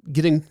from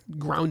getting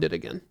grounded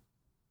again.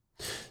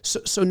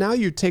 So now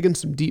you're taking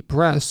some deep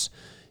breaths.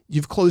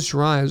 You've closed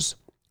your eyes.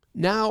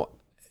 Now,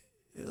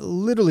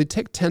 literally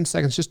take 10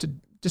 seconds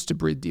just to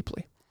breathe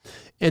deeply.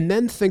 And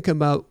then think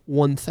about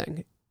one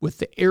thing. With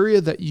the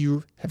area that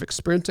you have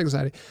experienced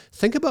anxiety,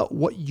 think about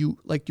what you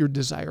like your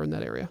desire in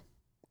that area.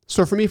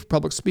 So for me, for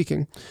public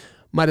speaking,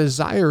 my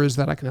desire is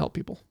that I can help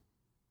people.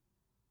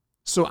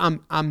 So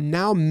I'm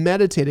now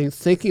meditating,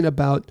 thinking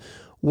about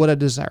what I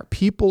desire.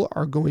 People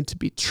are going to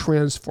be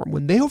transformed.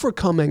 When they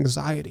overcome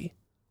anxiety,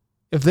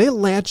 if they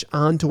latch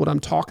on to what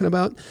I'm talking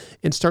about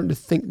and starting to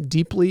think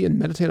deeply and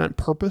meditate on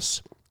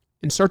purpose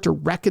and start to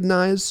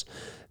recognize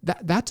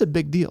that's a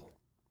big deal.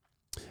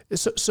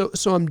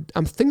 So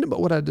I'm thinking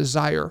about what I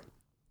desire.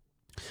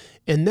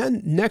 And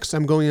then next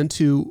I'm going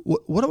into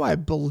what do I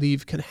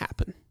believe can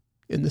happen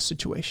in this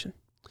situation?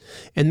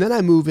 And then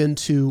I move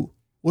into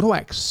What do I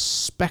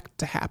expect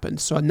to happen?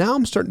 So now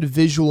I'm starting to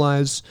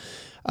visualize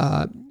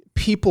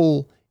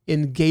people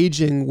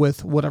engaging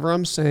with whatever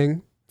I'm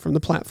saying from the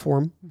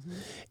platform.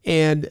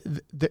 And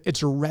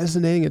it's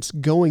resonating, it's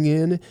going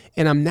in,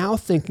 and I'm now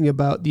thinking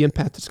about the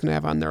impact it's going to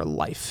have on their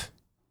life,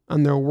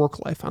 on their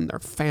work life, on their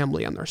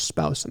family, on their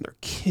spouse, on their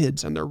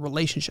kids, on their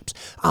relationships,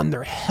 on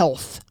their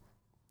health,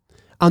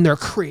 on their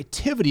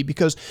creativity.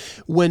 Because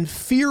when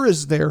fear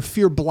is there,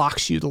 fear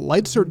blocks you. The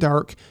lights are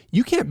dark.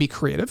 You can't be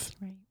creative.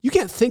 Right. You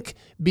can't think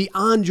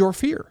beyond your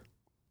fear.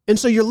 And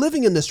so you're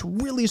living in this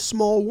really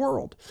small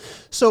world.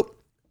 So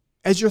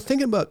as you're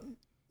thinking about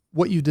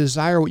what you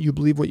desire, what you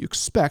believe, what you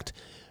expect,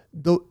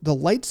 the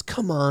lights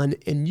come on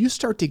and you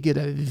start to get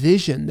a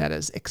vision that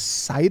is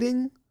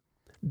exciting,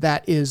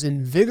 that is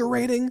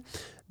invigorating,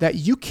 that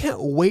you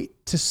can't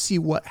wait to see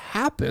what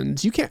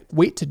happens. You can't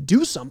wait to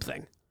do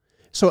something.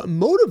 So it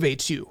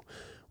motivates you,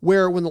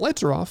 where when the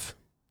lights are off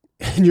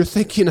and you're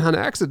thinking on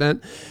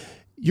accident,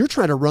 you're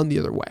trying to run the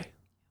other way.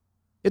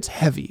 It's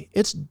heavy.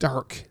 It's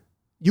dark.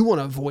 You want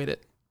to avoid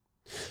it.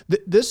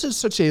 This is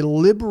such a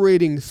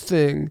liberating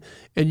thing.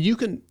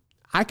 And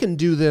I can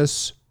do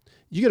this.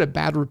 You get a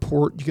bad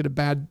report, you get a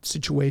bad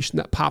situation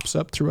that pops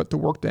up throughout the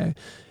workday,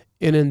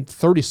 and in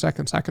 30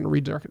 seconds, I can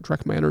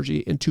redirect my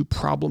energy into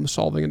problem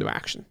solving, into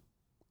action.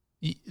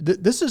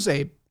 This is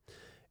a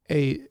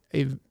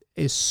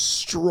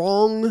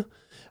strong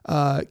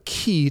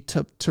key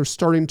to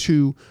starting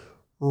to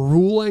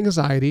rule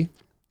anxiety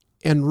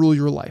and rule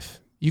your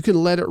life. You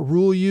can let it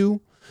rule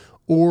you,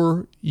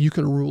 or you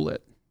can rule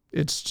it.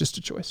 It's just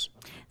a choice.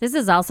 This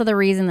is also the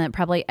reason that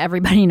probably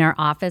everybody in our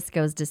office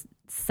goes to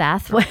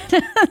Seth when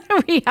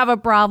we have a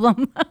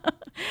problem.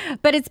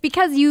 But it's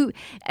because you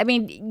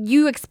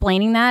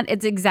explaining that,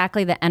 it's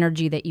exactly the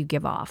energy that you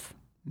give off.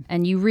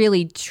 And you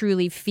really,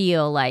 truly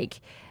feel like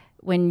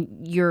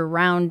when you're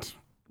around,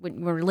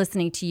 when we're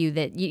listening to you,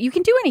 that you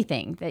can do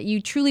anything, that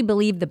you truly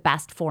believe the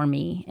best for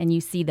me and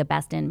you see the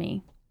best in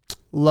me.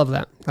 Love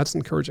that. That's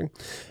encouraging.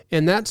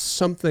 And that's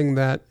something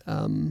that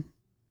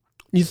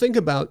you think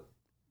about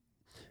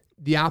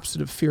the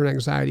opposite of fear and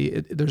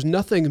anxiety. There's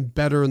nothing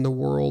better in the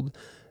world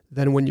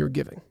than when you're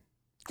giving.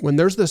 When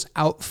there's this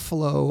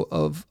outflow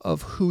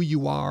of who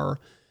you are,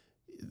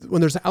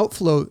 when there's an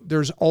outflow,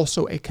 there's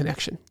also a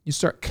connection. You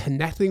start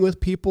connecting with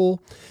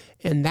people,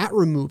 and that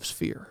removes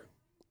fear.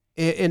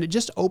 And it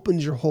just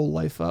opens your whole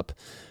life up.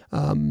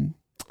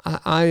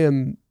 I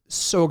am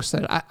so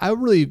excited. I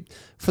really,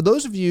 for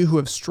those of you who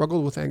have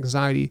struggled with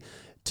anxiety,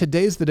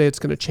 today's the day it's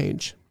going to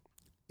change.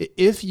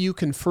 If you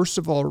can, first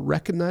of all,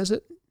 recognize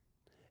it,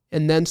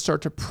 and then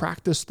start to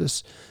practice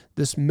this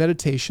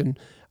meditation,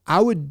 I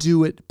would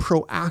do it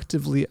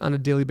proactively on a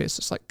daily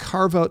basis. Like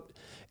carve out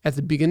at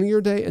the beginning of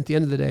your day, at the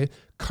end of the day,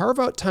 carve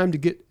out time to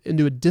get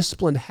into a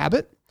disciplined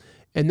habit,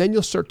 and then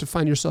you'll start to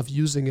find yourself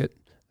using it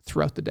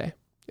throughout the day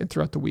and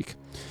throughout the week.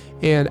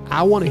 And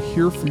I want to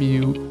hear from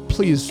you.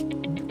 Please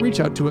reach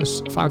out to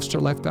us,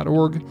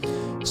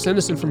 5starlife.org. Send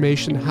us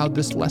information how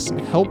this lesson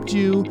helped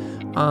you,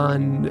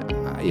 on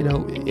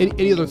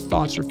any other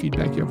thoughts or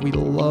feedback you have. We'd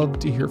love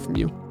to hear from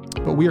you.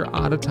 But we are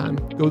out of time.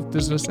 Go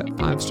visit us at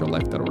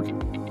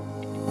 5starlife.org.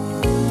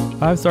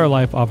 5 Star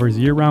Life offers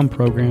year-round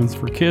programs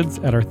for kids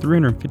at our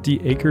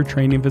 350-acre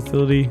training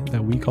facility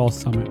that we call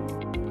Summit.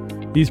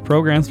 These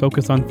programs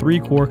focus on 3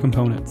 core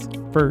components.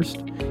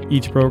 First,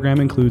 each program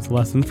includes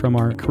lessons from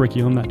our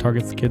curriculum that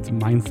targets kids'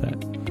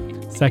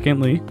 mindset.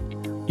 Secondly,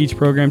 each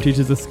program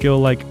teaches a skill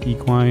like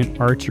equine,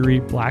 archery,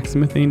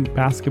 blacksmithing,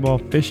 basketball,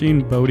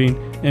 fishing, boating,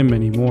 and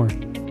many more.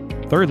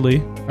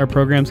 Thirdly, our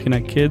programs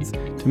connect kids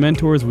to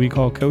mentors we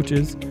call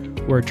coaches,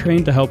 who are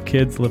trained to help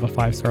kids live a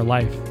 5-star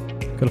life.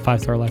 Go to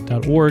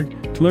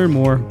 5starlife.org to learn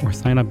more or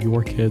sign up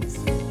your kids.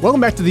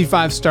 Welcome back to the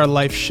 5 Star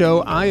Life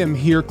Show. I am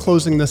here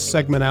closing this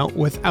segment out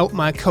without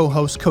my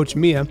co-host, Coach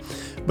Mia,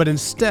 but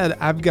instead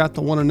I've got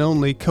the one and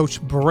only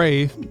Coach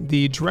Bray,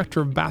 the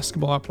Director of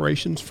Basketball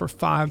Operations for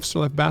 5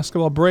 Star Life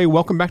Basketball. Bray,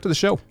 welcome back to the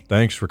show.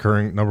 Thanks,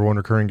 number one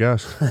recurring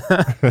guest.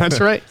 That's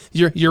right.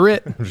 You're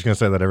it. I'm just going to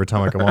say that every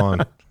time I come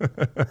on.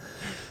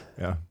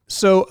 Yeah.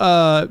 So,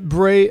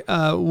 Bray,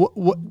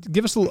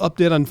 give us a little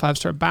update on 5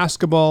 Star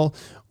Basketball.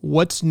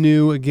 What's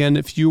new? Again,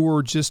 if you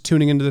were just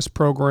tuning into this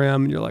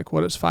program and you're like,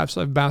 what is 5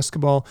 Star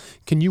Basketball?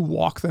 Can you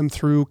walk them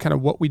through kind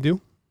of what we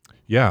do?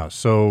 Yeah.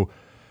 So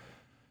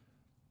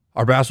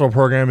our basketball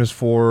program is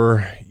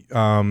for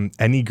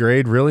any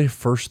grade, really,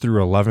 1st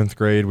through 11th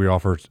grade. We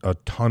offer a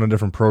ton of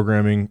different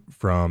programming,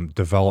 from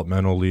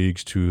developmental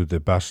leagues to the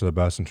best of the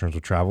best in terms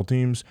of travel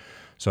teams.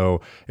 So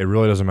it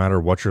really doesn't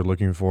matter what you're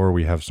looking for.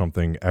 We have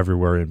something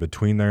everywhere in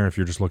between there. If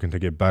you're just looking to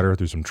get better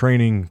through some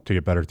training, to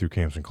get better through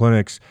camps and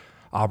clinics,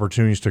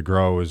 opportunities to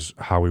grow is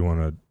how we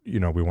want to,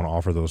 we want to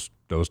offer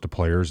those to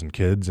players and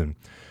kids. And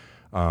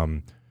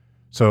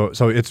so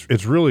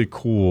it's really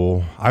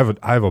cool. I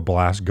have a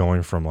blast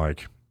going from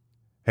like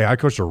hey, I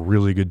coached a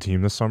really good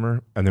team this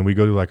summer, and then we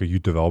go to like a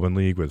youth development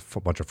league with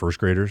a bunch of first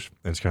graders,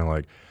 and it's kind of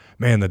like,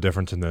 man, the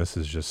difference in this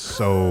is just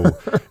so,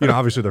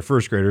 obviously they're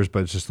first graders,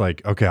 but it's just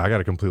like, okay, I got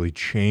to completely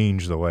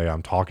change the way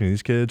I'm talking to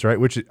these kids, right?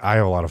 Which I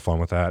have a lot of fun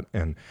with that.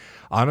 And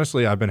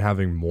honestly, I've been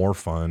having more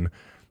fun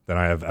than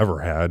I have ever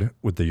had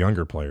with the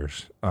younger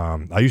players.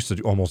 I used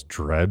to almost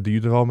dread the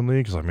youth development league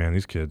because like, man,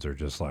 these kids are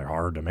just like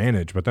hard to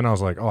manage. But then I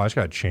was like, oh, I just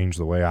got to change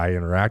the way I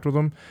interact with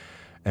them.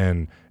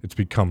 And it's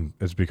become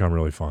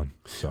really fun.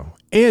 So,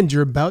 and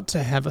you're about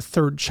to have a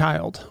third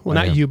child. Well,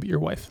 not you, but your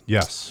wife.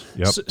 Yes.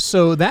 Yep.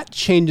 So that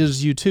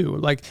changes you too.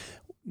 Like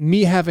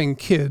me having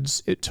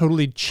kids, it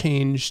totally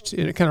changed,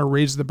 and it kind of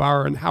raised the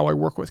bar on how I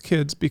work with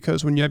kids,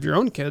 because when you have your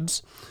own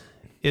kids,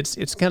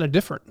 it's kind of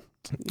different,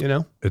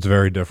 It's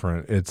very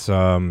different. It's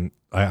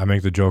I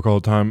make the joke all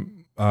the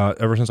time.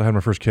 Ever since I had my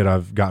first kid,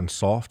 I've gotten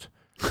soft.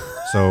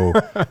 So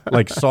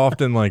like soft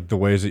in like the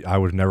ways that I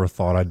would have never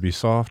thought I'd be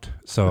soft.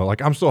 So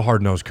like I'm still a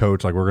hard-nosed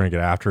coach, like we're going to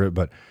get after it,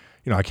 but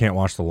I can't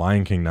watch The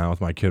Lion King now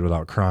with my kid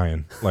without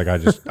crying. Like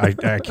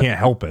I can't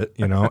help it,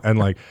 and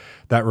like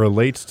that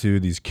relates to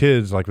these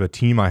kids, like the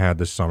team I had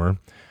this summer.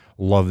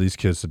 Love these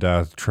kids to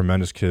death,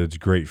 tremendous kids,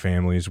 great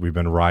families. We've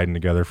been riding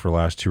together for the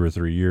last 2 or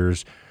 3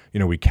 years.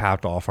 We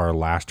capped off our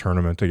last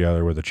tournament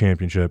together with a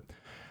championship.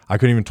 I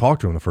couldn't even talk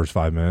to him the first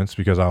 5 minutes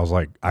because I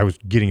was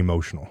getting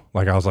emotional.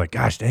 Like I was like,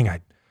 gosh dang, I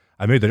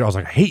was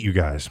like, I hate you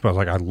guys, but I was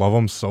like, I love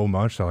them so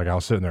much that like I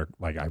was sitting there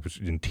like I was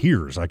in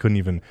tears. I couldn't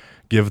even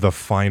give the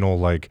final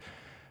like,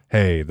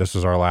 hey, this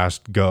is our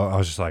last go. I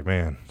was just like,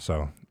 man.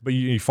 So, but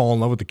you fall in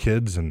love with the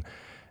kids, and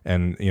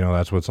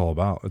that's what it's all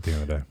about at the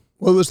end of the day.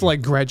 Well, it was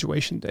like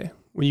graduation day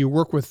when you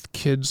work with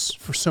kids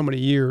for so many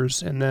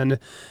years, and then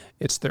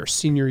it's their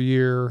senior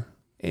year,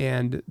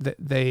 and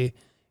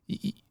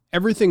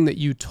everything that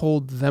you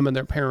told them and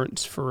their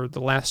parents for the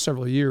last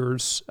several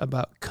years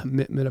about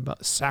commitment,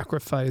 about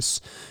sacrifice,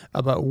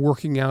 about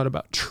working out,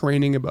 about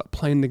training, about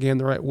playing the game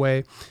the right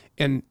way.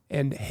 And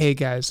hey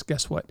guys,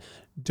 guess what?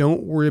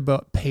 Don't worry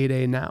about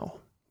payday now.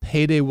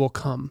 Payday will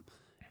come.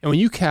 And when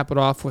you cap it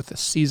off with a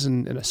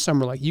season in a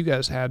summer like you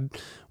guys had,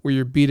 where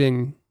you're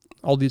beating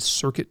all these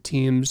circuit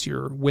teams,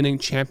 you're winning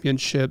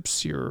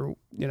championships, you're,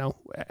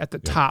 at the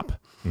top.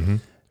 Mm-hmm.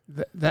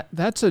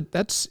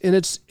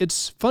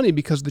 It's funny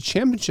because the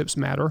championships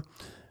matter,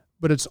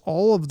 but it's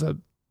all of the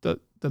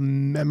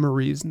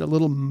memories and the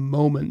little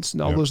moments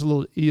and all those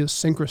little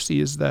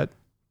idiosyncrasies that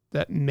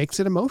makes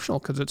it emotional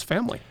because it's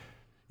family.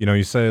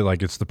 You say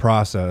like it's the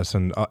process,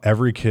 and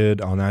every kid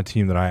on that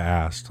team that I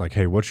asked, like,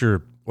 hey, what's your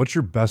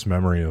best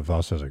memory of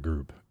us as a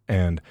group?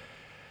 And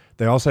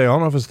they all say, I don't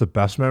know if it's the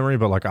best memory,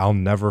 but like I'll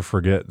never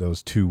forget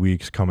those 2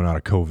 weeks coming out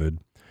of COVID.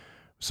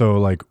 So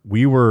like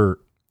we were,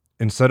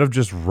 instead of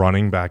just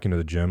running back into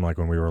the gym, like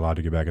when we were allowed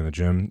to get back in the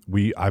gym,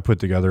 I put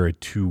together a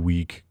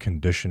 2-week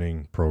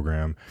conditioning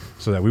program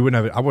so that we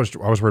wouldn't have. I was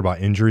worried about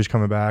injuries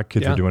coming back.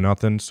 Kids were doing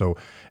nothing, so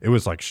it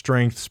was like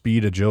strength,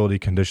 speed, agility,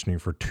 conditioning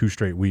for 2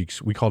 straight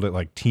weeks. We called it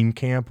like team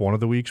camp one of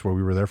the weeks, where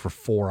we were there for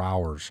 4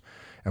 hours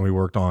and we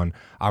worked on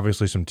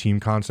obviously some team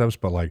concepts,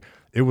 but like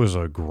it was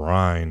a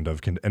grind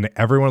of. And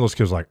every one of those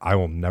kids was like, I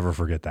will never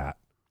forget that.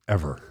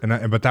 Ever.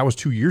 But that was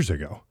 2 years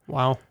ago.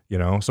 Wow.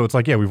 So it's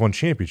like, we've won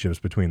championships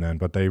between then,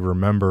 but they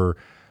remember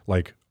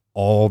like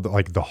all the,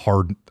 like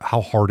how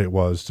hard it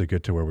was to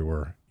get to where we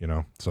were,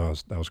 so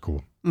that was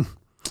cool.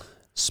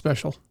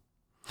 Special.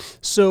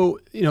 So,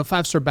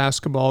 5-star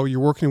basketball, you're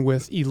working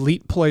with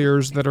elite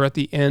players that are at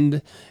the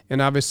end,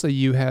 and obviously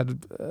you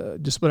had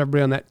just about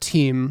everybody on that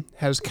team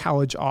has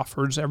college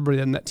offers.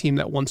 Everybody on that team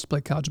that wants to play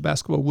college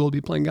basketball will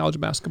be playing college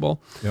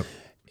basketball. Yep.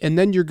 And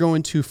then you're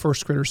going to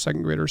first graders,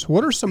 second graders.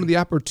 What are some of the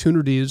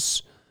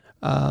opportunities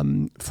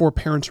for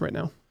parents right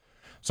now?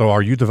 So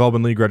our youth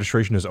development league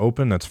registration is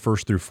open. That's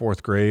 1st through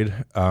 4th grade.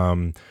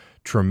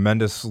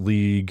 Tremendous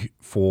league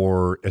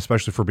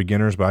especially for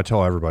beginners. But I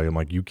tell everybody, I'm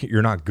like,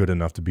 you're not good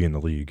enough to be in the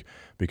league,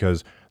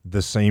 because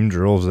the same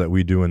drills that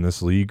we do in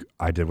this league,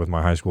 I did with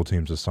my high school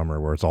teams this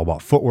summer, where it's all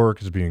about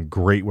footwork, it's being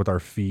great with our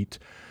feet.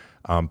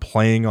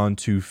 Playing on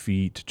 2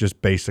 feet,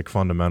 just basic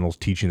fundamentals,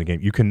 teaching the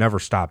game. You can never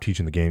stop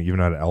teaching the game, even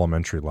at an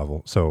elementary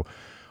level. So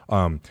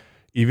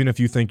even if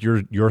you think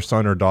your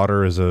son or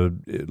daughter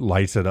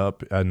lights it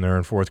up and they're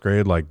in 4th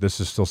grade, like this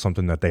is still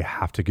something that they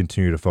have to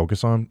continue to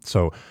focus on.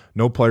 So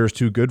no player's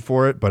too good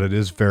for it, but it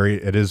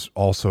is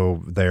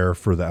also there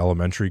for the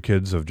elementary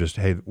kids of just,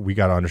 hey, we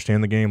got to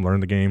understand the game, learn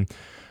the game,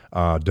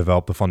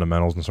 develop the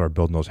fundamentals, and start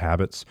building those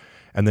habits.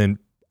 And then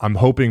I'm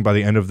hoping by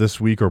the end of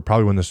this week, or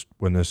probably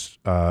when this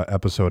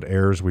episode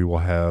airs, we will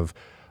have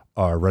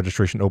our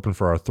registration open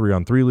for our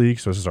 3-on-3 league.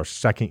 So this is our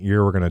 2nd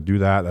year we're going to do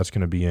that. That's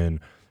going to be in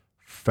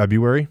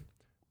February,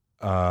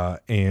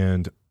 I'm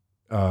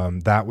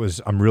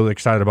really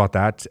excited about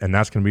that. And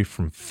that's going to be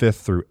from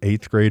 5th through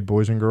 8th grade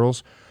boys and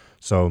girls.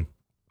 So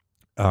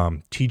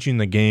teaching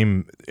the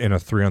game in a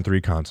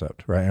 3-on-3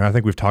 concept, right? And I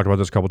think we've talked about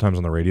this a couple times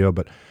on the radio,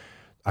 but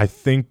I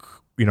think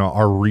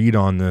our read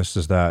on this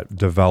is that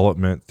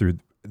development through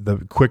the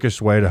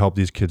quickest way to help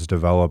these kids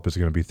develop is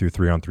going to be through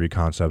 3-on-3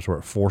 concepts, where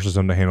it forces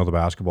them to handle the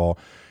basketball.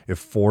 It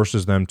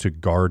forces them to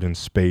guard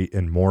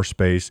in more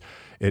space.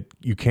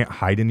 You can't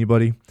hide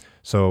anybody.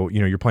 So,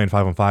 you're playing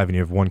 5-on-5 and you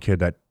have one kid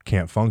that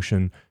can't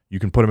function. You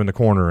can put him in the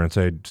corner and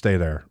say, stay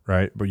there,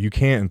 right? But you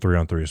can't in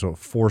 3-on-3. So it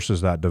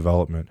forces that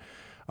development.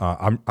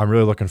 I'm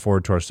really looking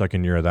forward to our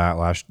second year of that.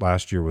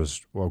 Last year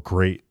was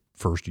great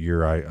first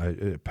year.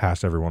 It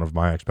passed every one of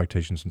my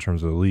expectations in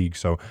terms of the league.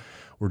 So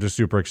we're just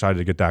super excited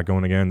to get that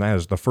going again. That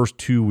is the first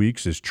 2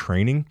 weeks is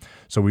training.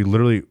 So we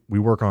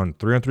work on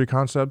 3-on-3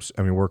 concepts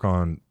and we work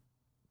on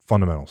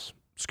fundamentals,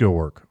 skill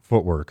work,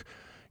 footwork.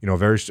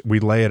 We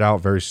lay it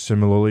out very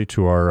similarly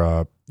to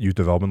our youth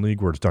development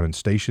league, where it's done in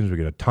stations. We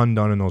get a ton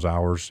done in those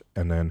hours,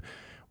 and then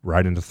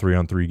right into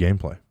 3-on-3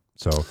 gameplay.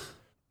 So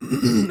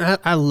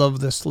I love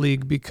this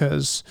league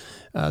because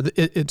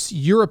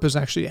Europe is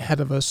actually ahead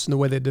of us in the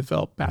way they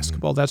develop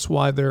basketball. That's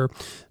why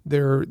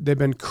they've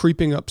been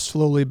creeping up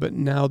slowly, but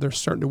now they're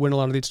starting to win a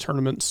lot of these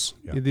tournaments,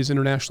 these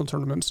international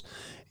tournaments,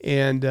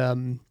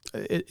 and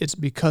it's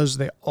because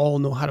they all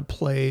know how to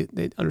play.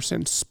 They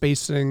understand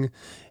spacing,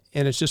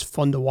 and it's just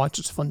fun to watch.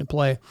 It's fun to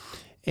play,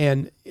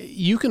 and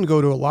you can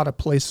go to a lot of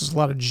places, a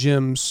lot of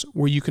gyms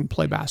where you can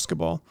play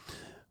basketball,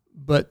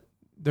 but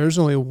there's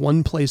only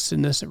one place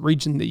in this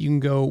region that you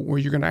can go where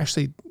you're going to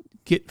actually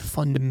get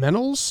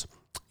fundamentals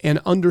and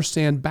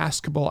understand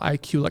basketball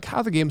IQ, like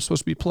how the game's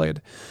supposed to be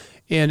played.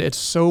 And it's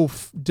so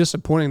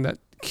disappointing that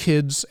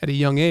kids at a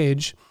young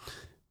age,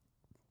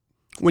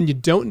 when you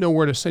don't know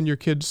where to send your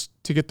kids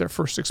to get their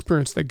first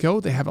experience, they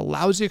have a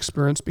lousy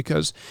experience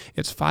because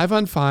it's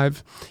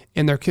 5-on-5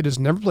 and their kid has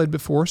never played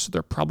before, so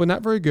they're probably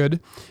not very good.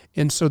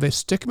 And so they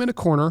stick them in a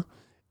corner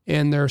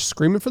and they're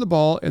screaming for the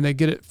ball and they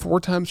get it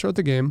 4 times throughout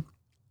the game.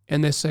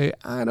 And they say,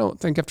 I don't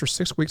think after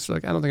 6 weeks, they're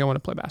like, I don't think I want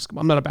to play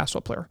basketball. I'm not a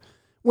basketball player.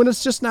 When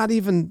it's just not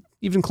even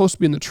close to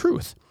being the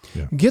truth.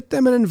 Yeah. Get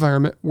them an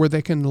environment where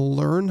they can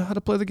learn how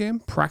to play the game,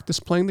 practice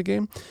playing the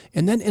game,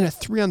 and then in a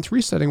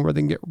 3-on-3 setting where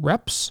they can get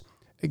reps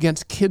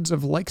against kids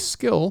of like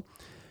skill,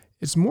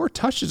 it's more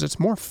touches, it's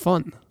more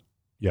fun.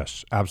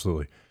 Yes,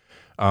 absolutely.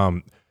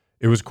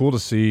 It was cool to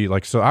see,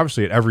 so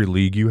obviously at every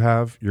league you're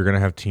going to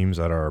have teams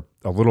that are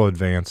a little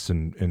advanced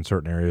in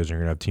certain areas, and you're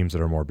going to have teams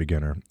that are more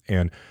beginner.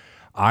 And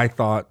I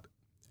thought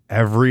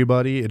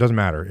it doesn't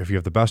matter if you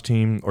have the best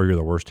team or you're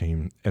the worst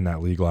team in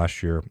that league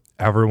last year,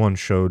 everyone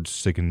showed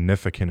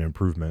significant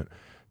improvement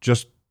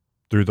just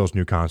through those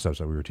new concepts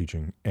that we were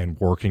teaching and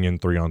working in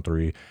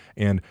 3-on-3.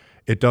 And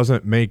it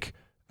doesn't make,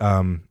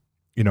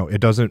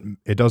 it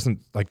doesn't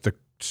like the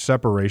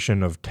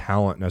separation of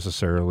talent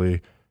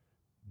necessarily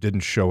didn't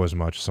show as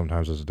much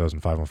sometimes as it does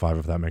in 5-on-5,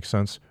 if that makes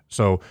sense.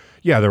 So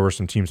yeah, there were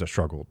some teams that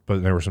struggled,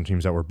 but there were some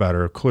teams that were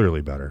better,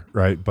 clearly better,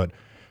 right? But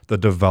the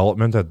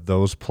development that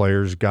those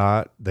players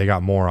they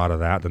got more out of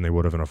that than they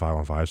would have in a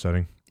 5-on-5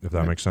 setting, if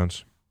that makes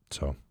sense.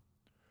 So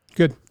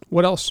good.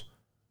 What else?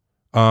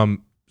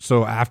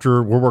 So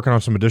after we're working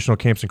on some additional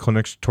camps and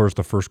clinics towards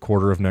the first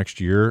quarter of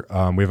next year,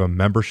 we have a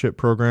membership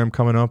program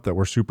coming up that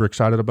we're super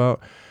excited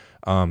about.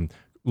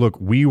 Look,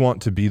 we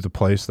want to be the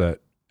place that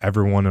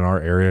everyone in our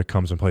area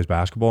comes and plays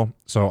basketball.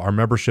 So our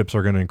memberships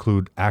are going to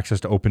include access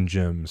to open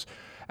gyms,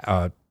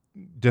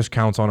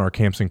 discounts on our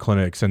camps and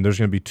clinics, and there's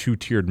going to be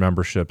 2-tiered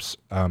memberships,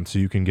 so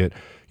you can get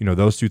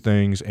those 2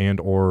 things and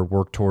or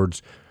work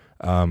towards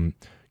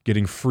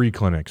getting free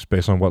clinics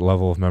based on what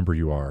level of member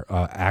you are.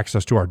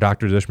 Access to our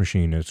Dr. Dish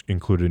machine is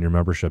included in your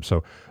membership.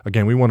 So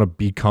again, we want to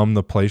become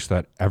the place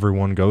that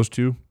everyone goes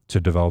to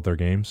develop their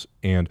games,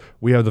 and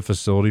we have the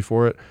facility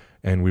for it,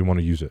 and we want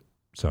to use it.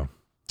 So.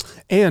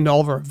 And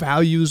all of our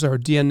values, our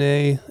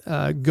DNA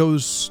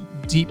goes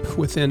deep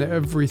within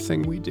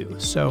everything we do.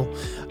 So,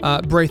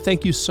 Bray,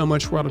 thank you so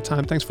much. We're out of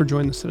time. Thanks for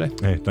joining us today.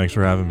 Hey, thanks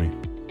for having me.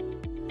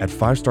 At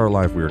 5 Star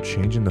Life, we are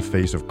changing the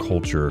face of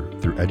culture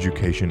through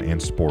education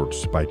and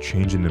sports by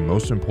changing the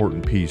most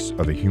important piece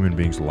of a human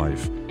being's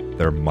life,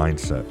 their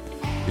mindset.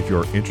 If you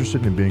are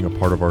interested in being a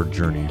part of our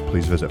journey,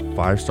 please visit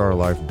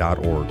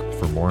 5starlife.org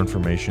for more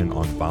information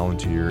on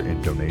volunteer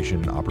and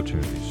donation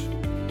opportunities.